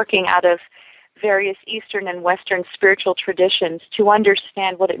 working out of various Eastern and Western spiritual traditions to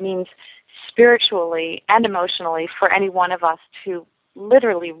understand what it means spiritually and emotionally for any one of us to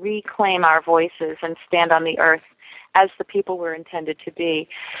literally reclaim our voices and stand on the earth as the people we're intended to be.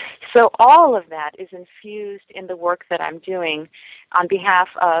 So all of that is infused in the work that I'm doing on behalf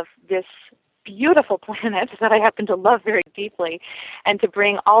of this beautiful planet that I happen to love very deeply, and to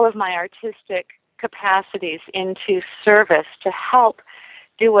bring all of my artistic capacities into service to help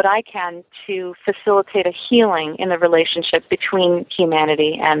do what I can to facilitate a healing in the relationship between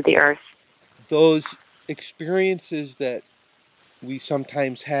humanity and the earth. Those experiences that we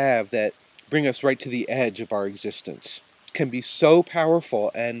sometimes have that bring us right to the edge of our existence can be so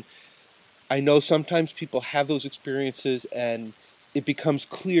powerful, and I know sometimes people have those experiences and it becomes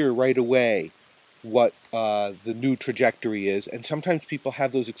clear right away what the new trajectory is, and sometimes people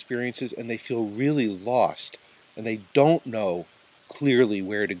have those experiences and they feel really lost and they don't know clearly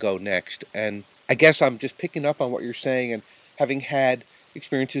where to go next. And I guess I'm just picking up on what you're saying, and having had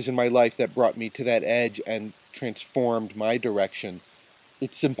experiences in my life that brought me to that edge and transformed my direction,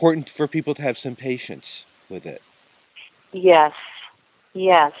 it's important for people to have some patience with it. Yes.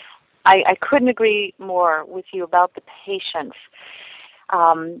 I couldn't agree more with you about the patience.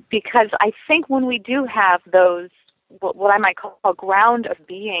 Because I think when we do have those what I might call ground of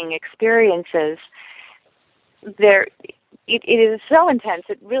being experiences, it is so intense,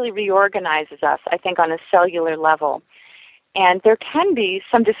 it really reorganizes us, I think, on a cellular level. And there can be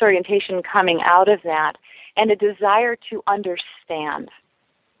some disorientation coming out of that and a desire to understand.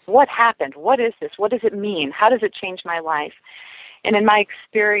 What happened? What is this? What does it mean? How does it change my life? And in my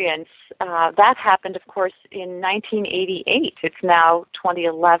experience, that happened, of course, in 1988. It's now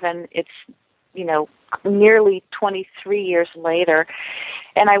 2011. It's, nearly 23 years later.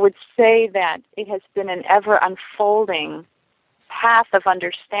 And I would say that it has been an ever unfolding path of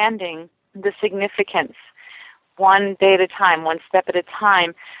understanding the significance, one day at a time, one step at a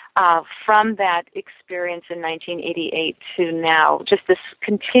time, from that experience in 1988 to now, just this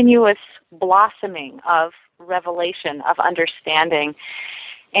continuous blossoming of revelation, of understanding.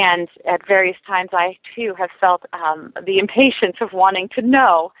 And at various times I, too, have felt the impatience of wanting to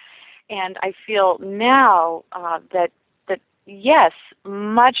know. And I feel now that yes,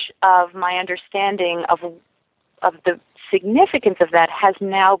 much of my understanding of the significance of that has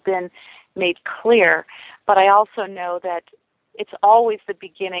now been made clear, but I also know that it's always the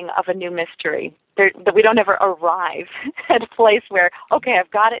beginning of a new mystery, that we don't ever arrive at a place where, okay,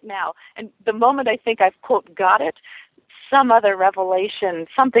 I've got it now. And the moment I think I've, quote, got it, some other revelation,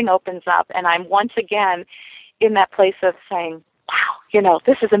 something opens up, and I'm once again in that place of saying, wow,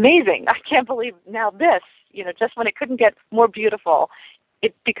 this is amazing. I can't believe now this, just when it couldn't get more beautiful,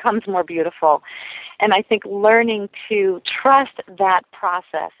 it becomes more beautiful. And I think learning to trust that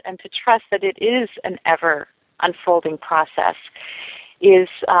process and to trust that it is an ever unfolding process is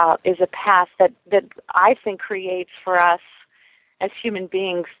a path that I think creates for us as human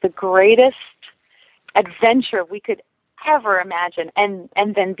beings the greatest adventure we could ever imagine, and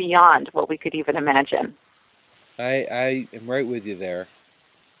then beyond what we could even imagine. I am right with you there.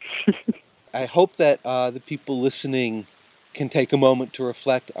 I hope that the people listening can take a moment to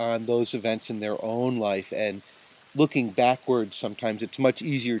reflect on those events in their own life. And looking backwards, sometimes it's much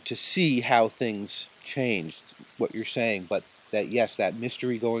easier to see how things changed, what you're saying. But that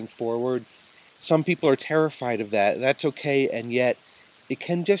mystery going forward, some people are terrified of that. That's okay, and yet it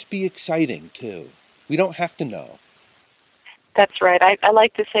can just be exciting, too. We don't have to know. That's right. I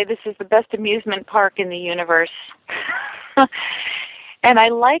like to say this is the best amusement park in the universe. And I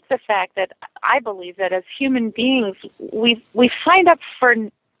like the fact that I believe that as human beings, we signed up for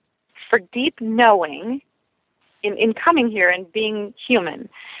deep knowing in coming here and being human.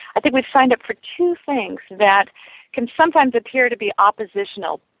 I think we've signed up for two things that can sometimes appear to be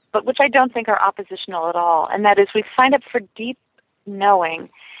oppositional, but which I don't think are oppositional at all. And that is, we've signed up for deep knowing,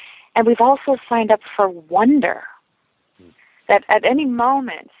 and we've also signed up for wonder. That at any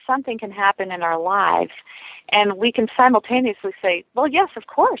moment, something can happen in our lives, and we can simultaneously say, well, yes, of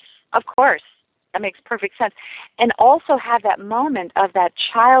course, that makes perfect sense, and also have that moment of that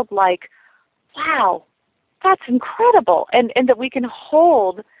childlike, wow, that's incredible, and that we can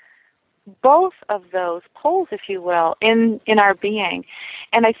hold both of those poles, if you will, in our being.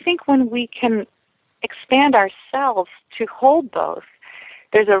 And I think when we can expand ourselves to hold both,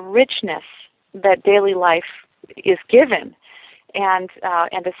 there's a richness that daily life is given, and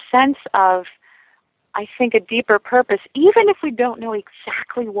a sense of, I think, a deeper purpose, even if we don't know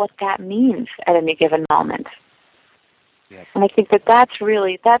exactly what that means at any given moment. Yep. And I think that's where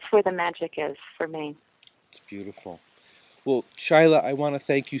the magic is for me. It's beautiful. Well, Shyla, I want to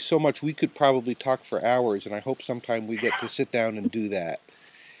thank you so much. We could probably talk for hours, and I hope sometime we get to sit down and do that.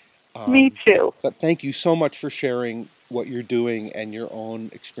 Me too. But thank you so much for sharing what you're doing and your own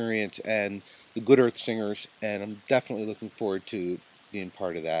experience and the Good Earth Singers, and I'm definitely looking forward to being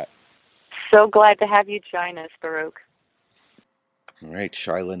part of that. So glad to have you join us, Baruch. All right,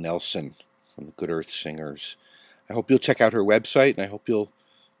 Shyla Nelson from the Good Earth Singers. I hope you'll check out her website, and I hope you'll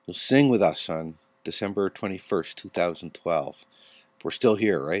sing with us on December 21st, 2012. We're still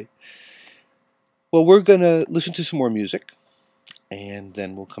here, right? Well, we're going to listen to some more music, and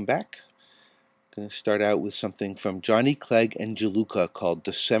then we'll come back. I'm going to start out with something from Johnny Clegg and Jaluka called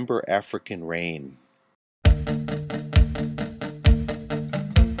December African Rain.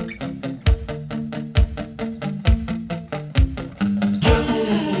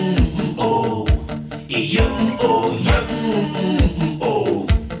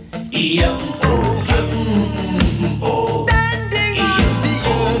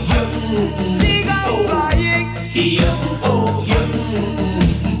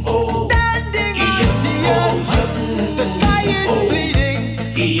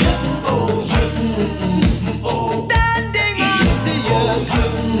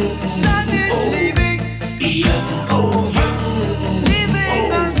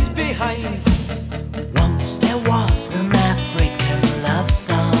 Once there was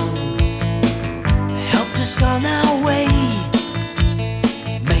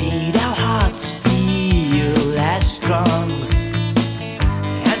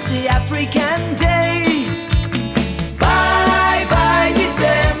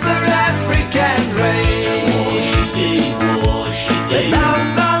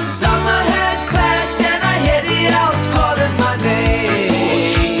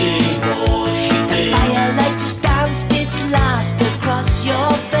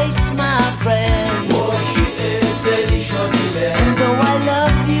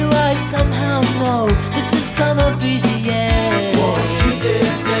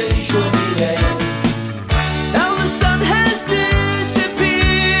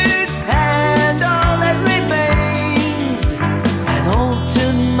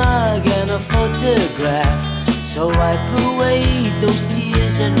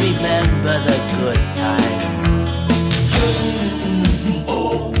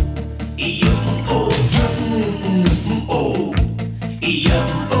Standing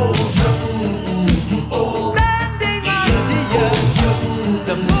on the earth,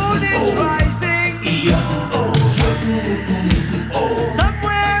 the moon is rising.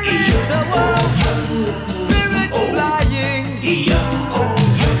 Somewhere in the world, spirit flying.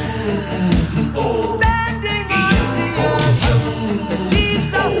 Standing on the earth, the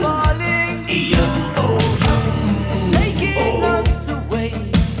leaves are falling, taking us away.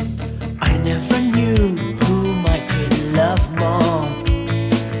 I never knew whom I could love more,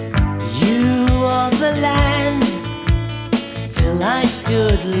 you or the land, till I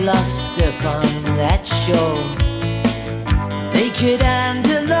stood lost upon that shore, naked and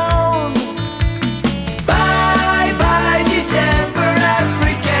alone. Bye bye December,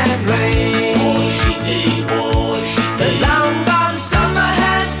 African rain. The long gone summer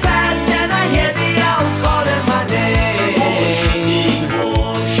has passed and I hear the owls calling my name.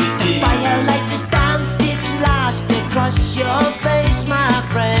 The firelight just danced its last across your face, my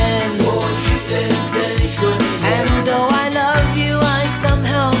friend. And though I love you, I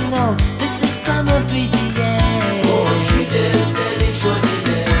somehow know this is gonna be the end.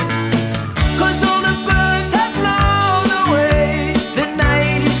 'Cause all the birds have flown away, the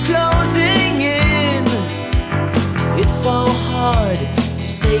night is closing in. It's so hard to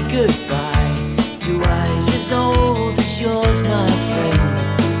say goodbye to eyes as old as yours, my friend.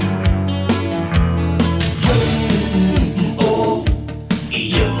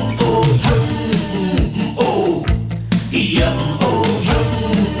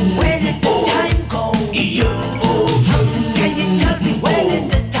 Where did the time go? Can you tell me where did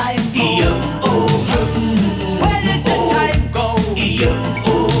the time go? Where did the time go?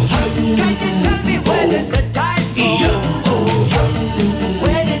 Can you tell me where did the time go?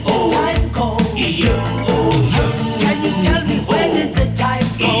 Where did the time go? Can you tell me where did the time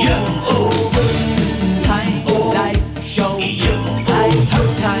go? Time, life, show. Life,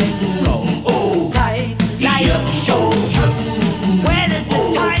 time, go. Time, life, show. Where did the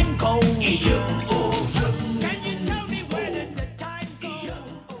time go? Can you tell me where did the time go?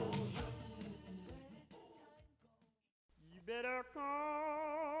 You better come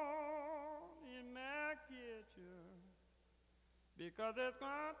in my kitchen, because it's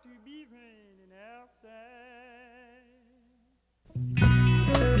going to be raining outside.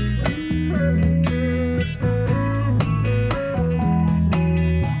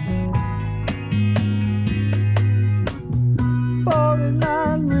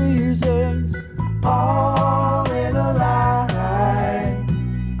 49 reasons, all in a line.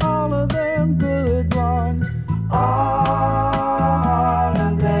 All of them good ones, all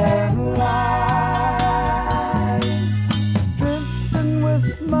of them lies. Drifting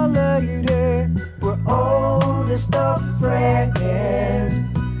with my lady, we're oldest of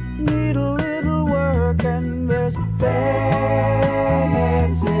friends. Need a little work and there's fences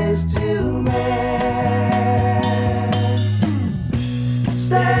to mend.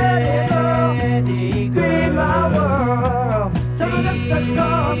 Steady, green my world. Turn up the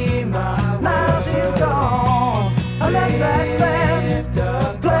gun, now she's gone. I let that man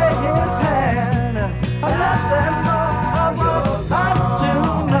play his hand. I let them know I was up to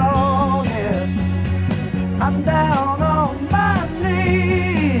no. Yes, I'm down on my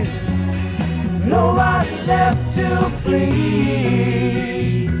knees. Nobody left to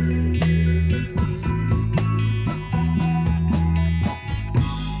please.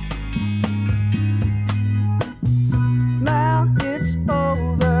 Now it's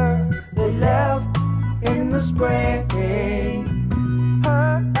over, they left in the spring.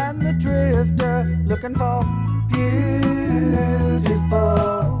 Her and the drifter looking for beautiful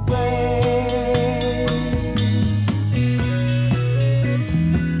ways.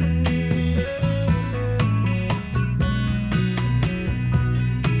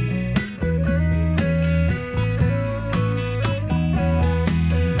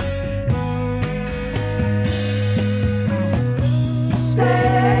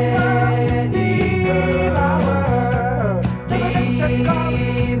 Steady, my world,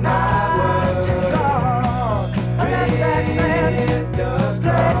 she's gone.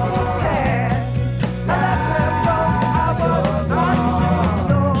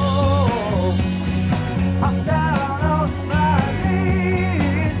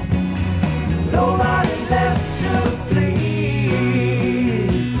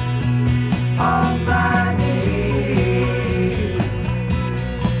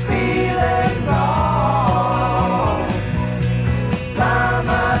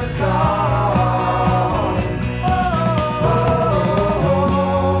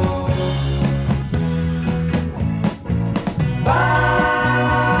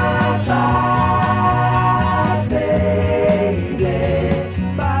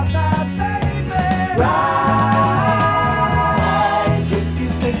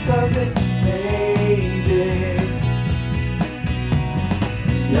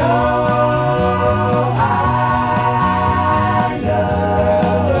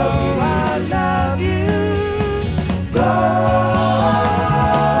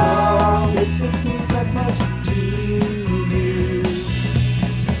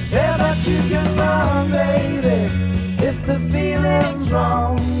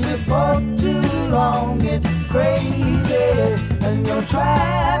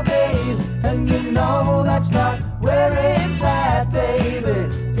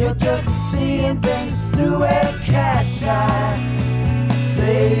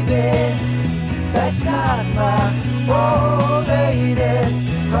 baby. That's not my old lady.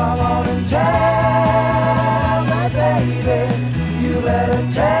 Come on and tell me, baby. You better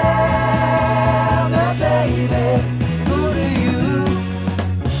tell me, baby. Who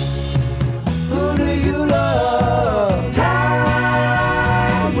do you love?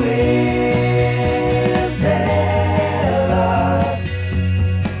 Time will tell us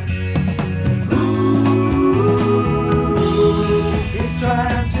who is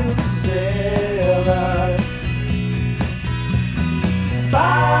trying to sell us.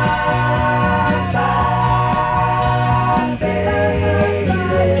 Bye, bye, baby.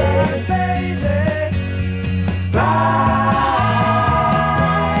 Right,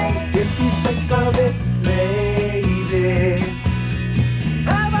 if you think of it, baby.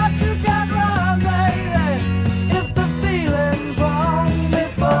 How about you get wrong, baby? If the feeling's wrong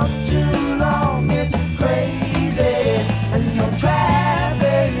before too long, it's crazy. And you're trapped,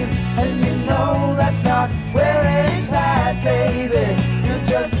 babe, and you know that's not where it's at, baby. You're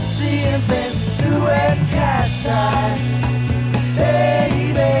just seeing things through a cat's eye.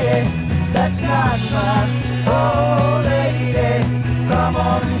 Baby, that's not my old lady. Come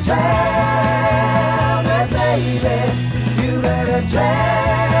on and tell me, baby. You better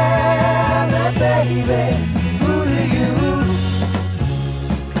tell me, baby. Who do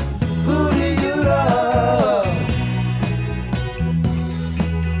you love?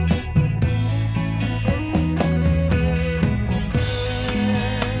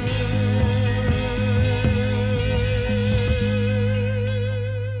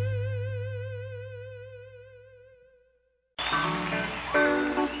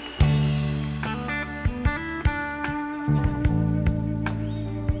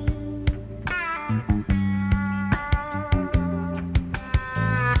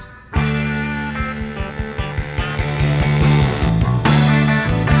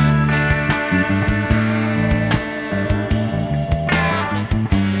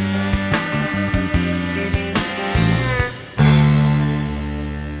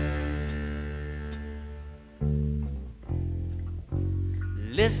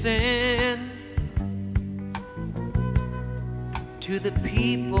 Listen to the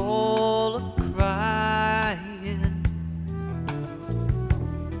people crying,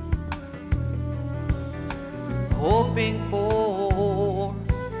 hoping for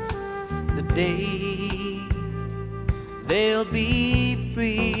the day they'll be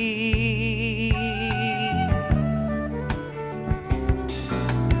free.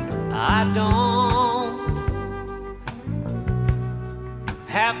 I don't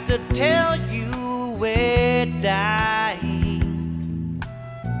have to tell you we're dying.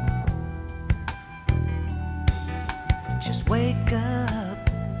 Just wake up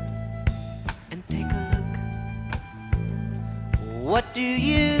and take a look. What do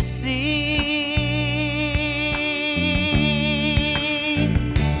you see?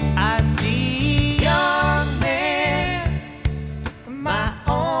 I see young men my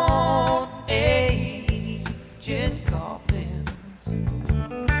own age in coffins,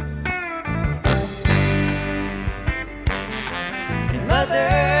 and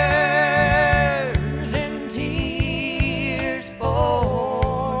mothers in tears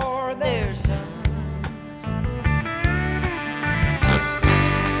for their sons,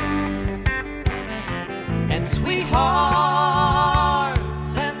 and sweethearts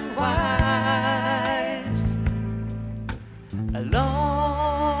and wives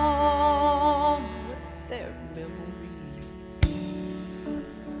along with their memories,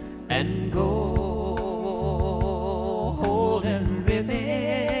 and golden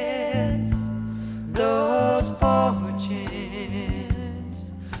ribbons, those fortunes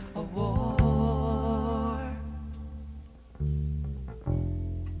of war.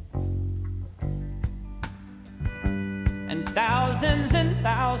 And thousands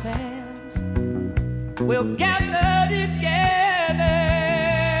will gather together,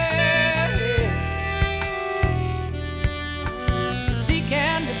 seek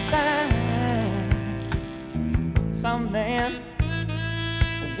and to find some man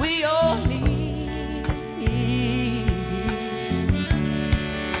we all need.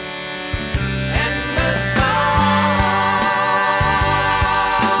 And the song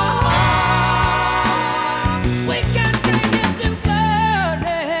we can bring into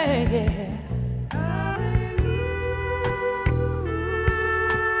glory.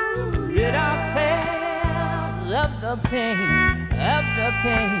 Rid ourselves of the pain, of the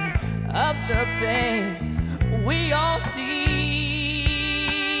pain, of the pain we all see.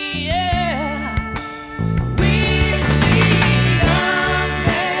 Yeah, we see young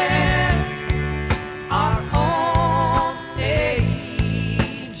men our own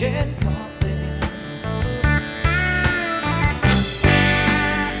age gin coffins.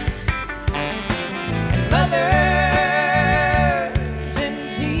 And mothers in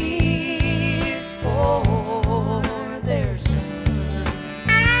tears for their son.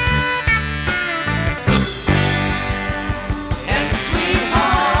 And sweethearts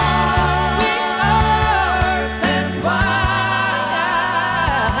and wives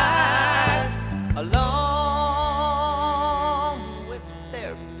along with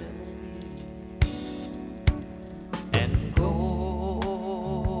their memories. And golden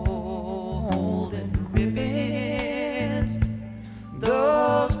ribbons,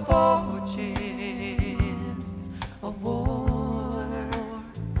 those fortunes of war.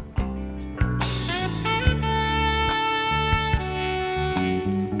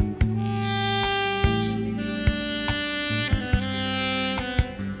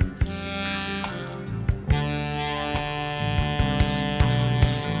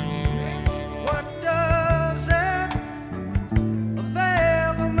 What does it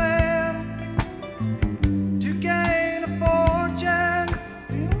avail a man to gain a fortune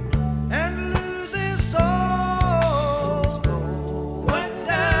and lose his soul? What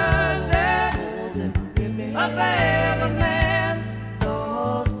does it avail a man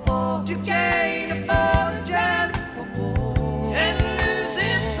to gain a fortune and lose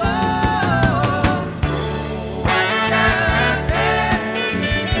his soul? What does it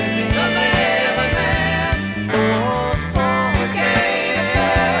avail a man to gain a fortune and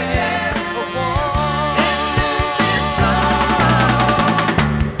lose his soul?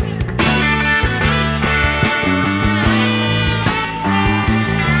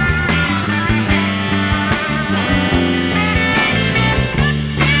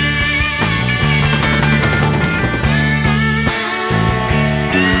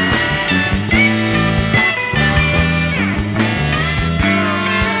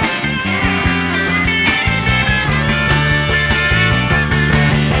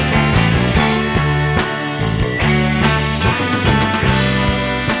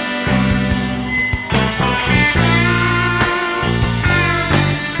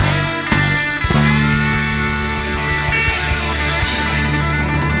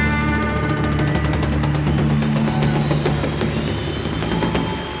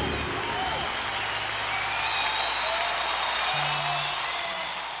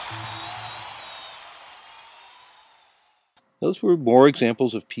 Those were more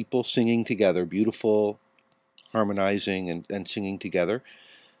examples of people singing together, beautiful, harmonizing, and singing together.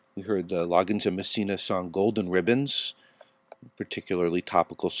 We heard Loggins and Messina's song Golden Ribbons, a particularly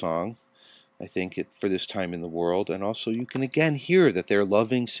topical song, I think, for this time in the world. And also you can again hear that they're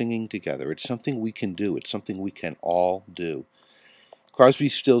loving singing together. It's something we can do. It's something we can all do. Crosby,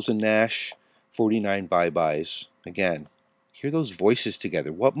 Stills, and Nash, 49 Bye-Byes. Again, hear those voices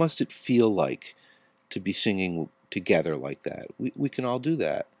together. What must it feel like to be singing together like that? We can all do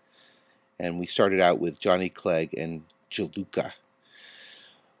that. And we started out with Johnny Clegg and Juluka.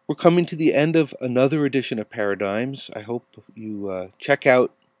 We're coming to the end of another edition of Paradigms. I hope you check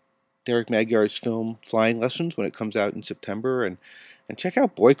out Derek Magyar's film Flying Lessons when it comes out in September, and check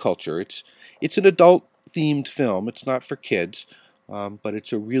out Boy Culture. It's an adult-themed film. It's not for kids, but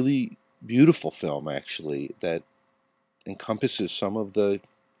it's a really beautiful film, actually, that encompasses some of the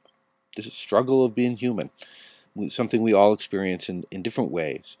struggle of being human, something we all experience in different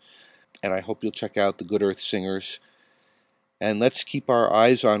ways. And I hope you'll check out the Good Earth Singers. And let's keep our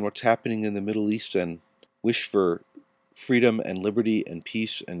eyes on what's happening in the Middle East and wish for freedom and liberty and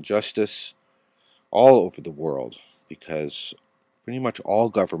peace and justice all over the world, because pretty much all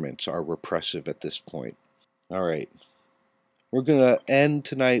governments are repressive at this point. All right. We're going to end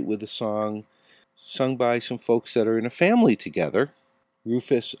tonight with a song sung by some folks that are in a family together.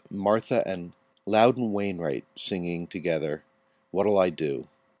 Rufus, Martha, and Loudon Wainwright singing together, What'll I Do?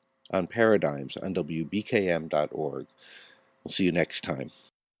 On Paradigms on WBKM.org. We'll see you next time.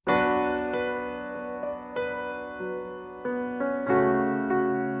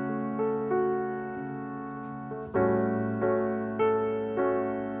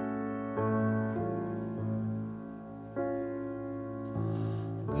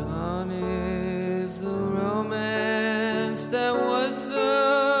 Gone is the romance that was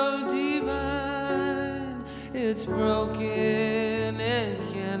so divine. It's broken and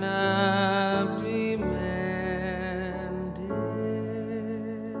cannot be mended.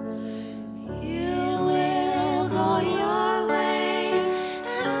 You will go your way,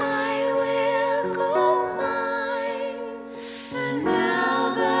 and I will go mine. And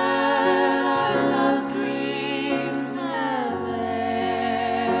now that our love dreams have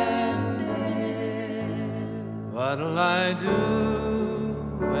ended, what'll I do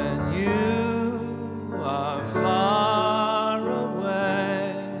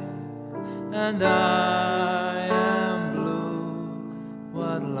and I am blue,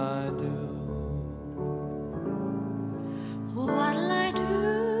 what'll I do? What'll I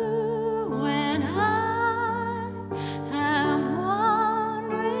do when I am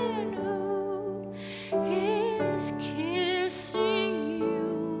wondering who is kissing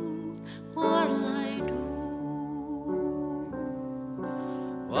you? What'll I do?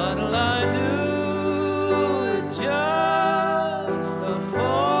 What'll I do with just a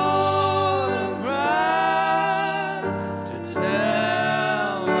photograph to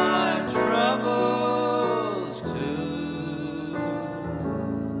tell my troubles to?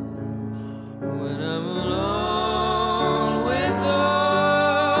 When I'm alone with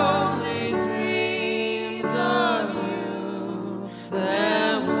only dreams of you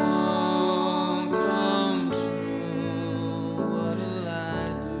that won't come true, what'll I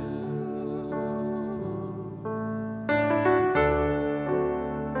do?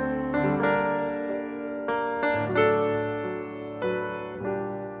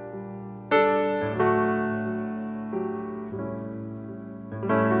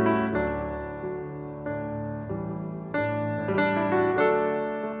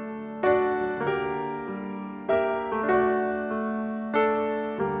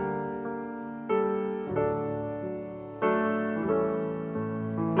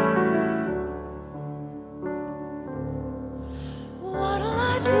 What'll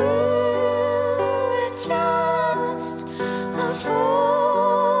I do with just a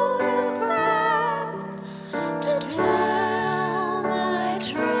photograph to tell my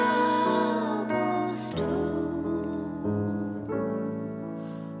troubles to?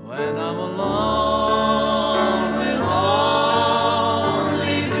 When I'm alone with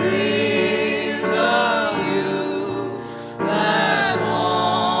only dreams of you that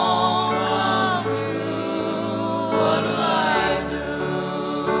won't come true, what'll I do?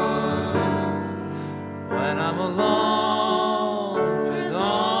 When I'm alone with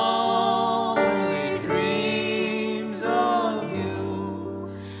only dreams of you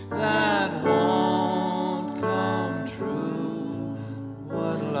that won't come true,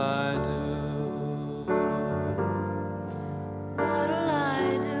 what'll I do? What'll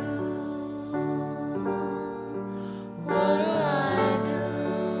I do? What'll I do?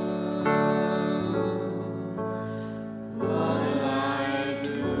 What'll I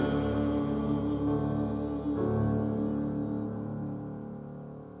do?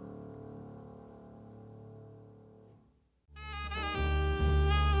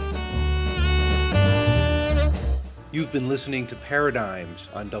 You've been listening to Paradigms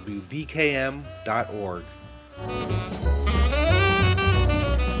on WBKM.org.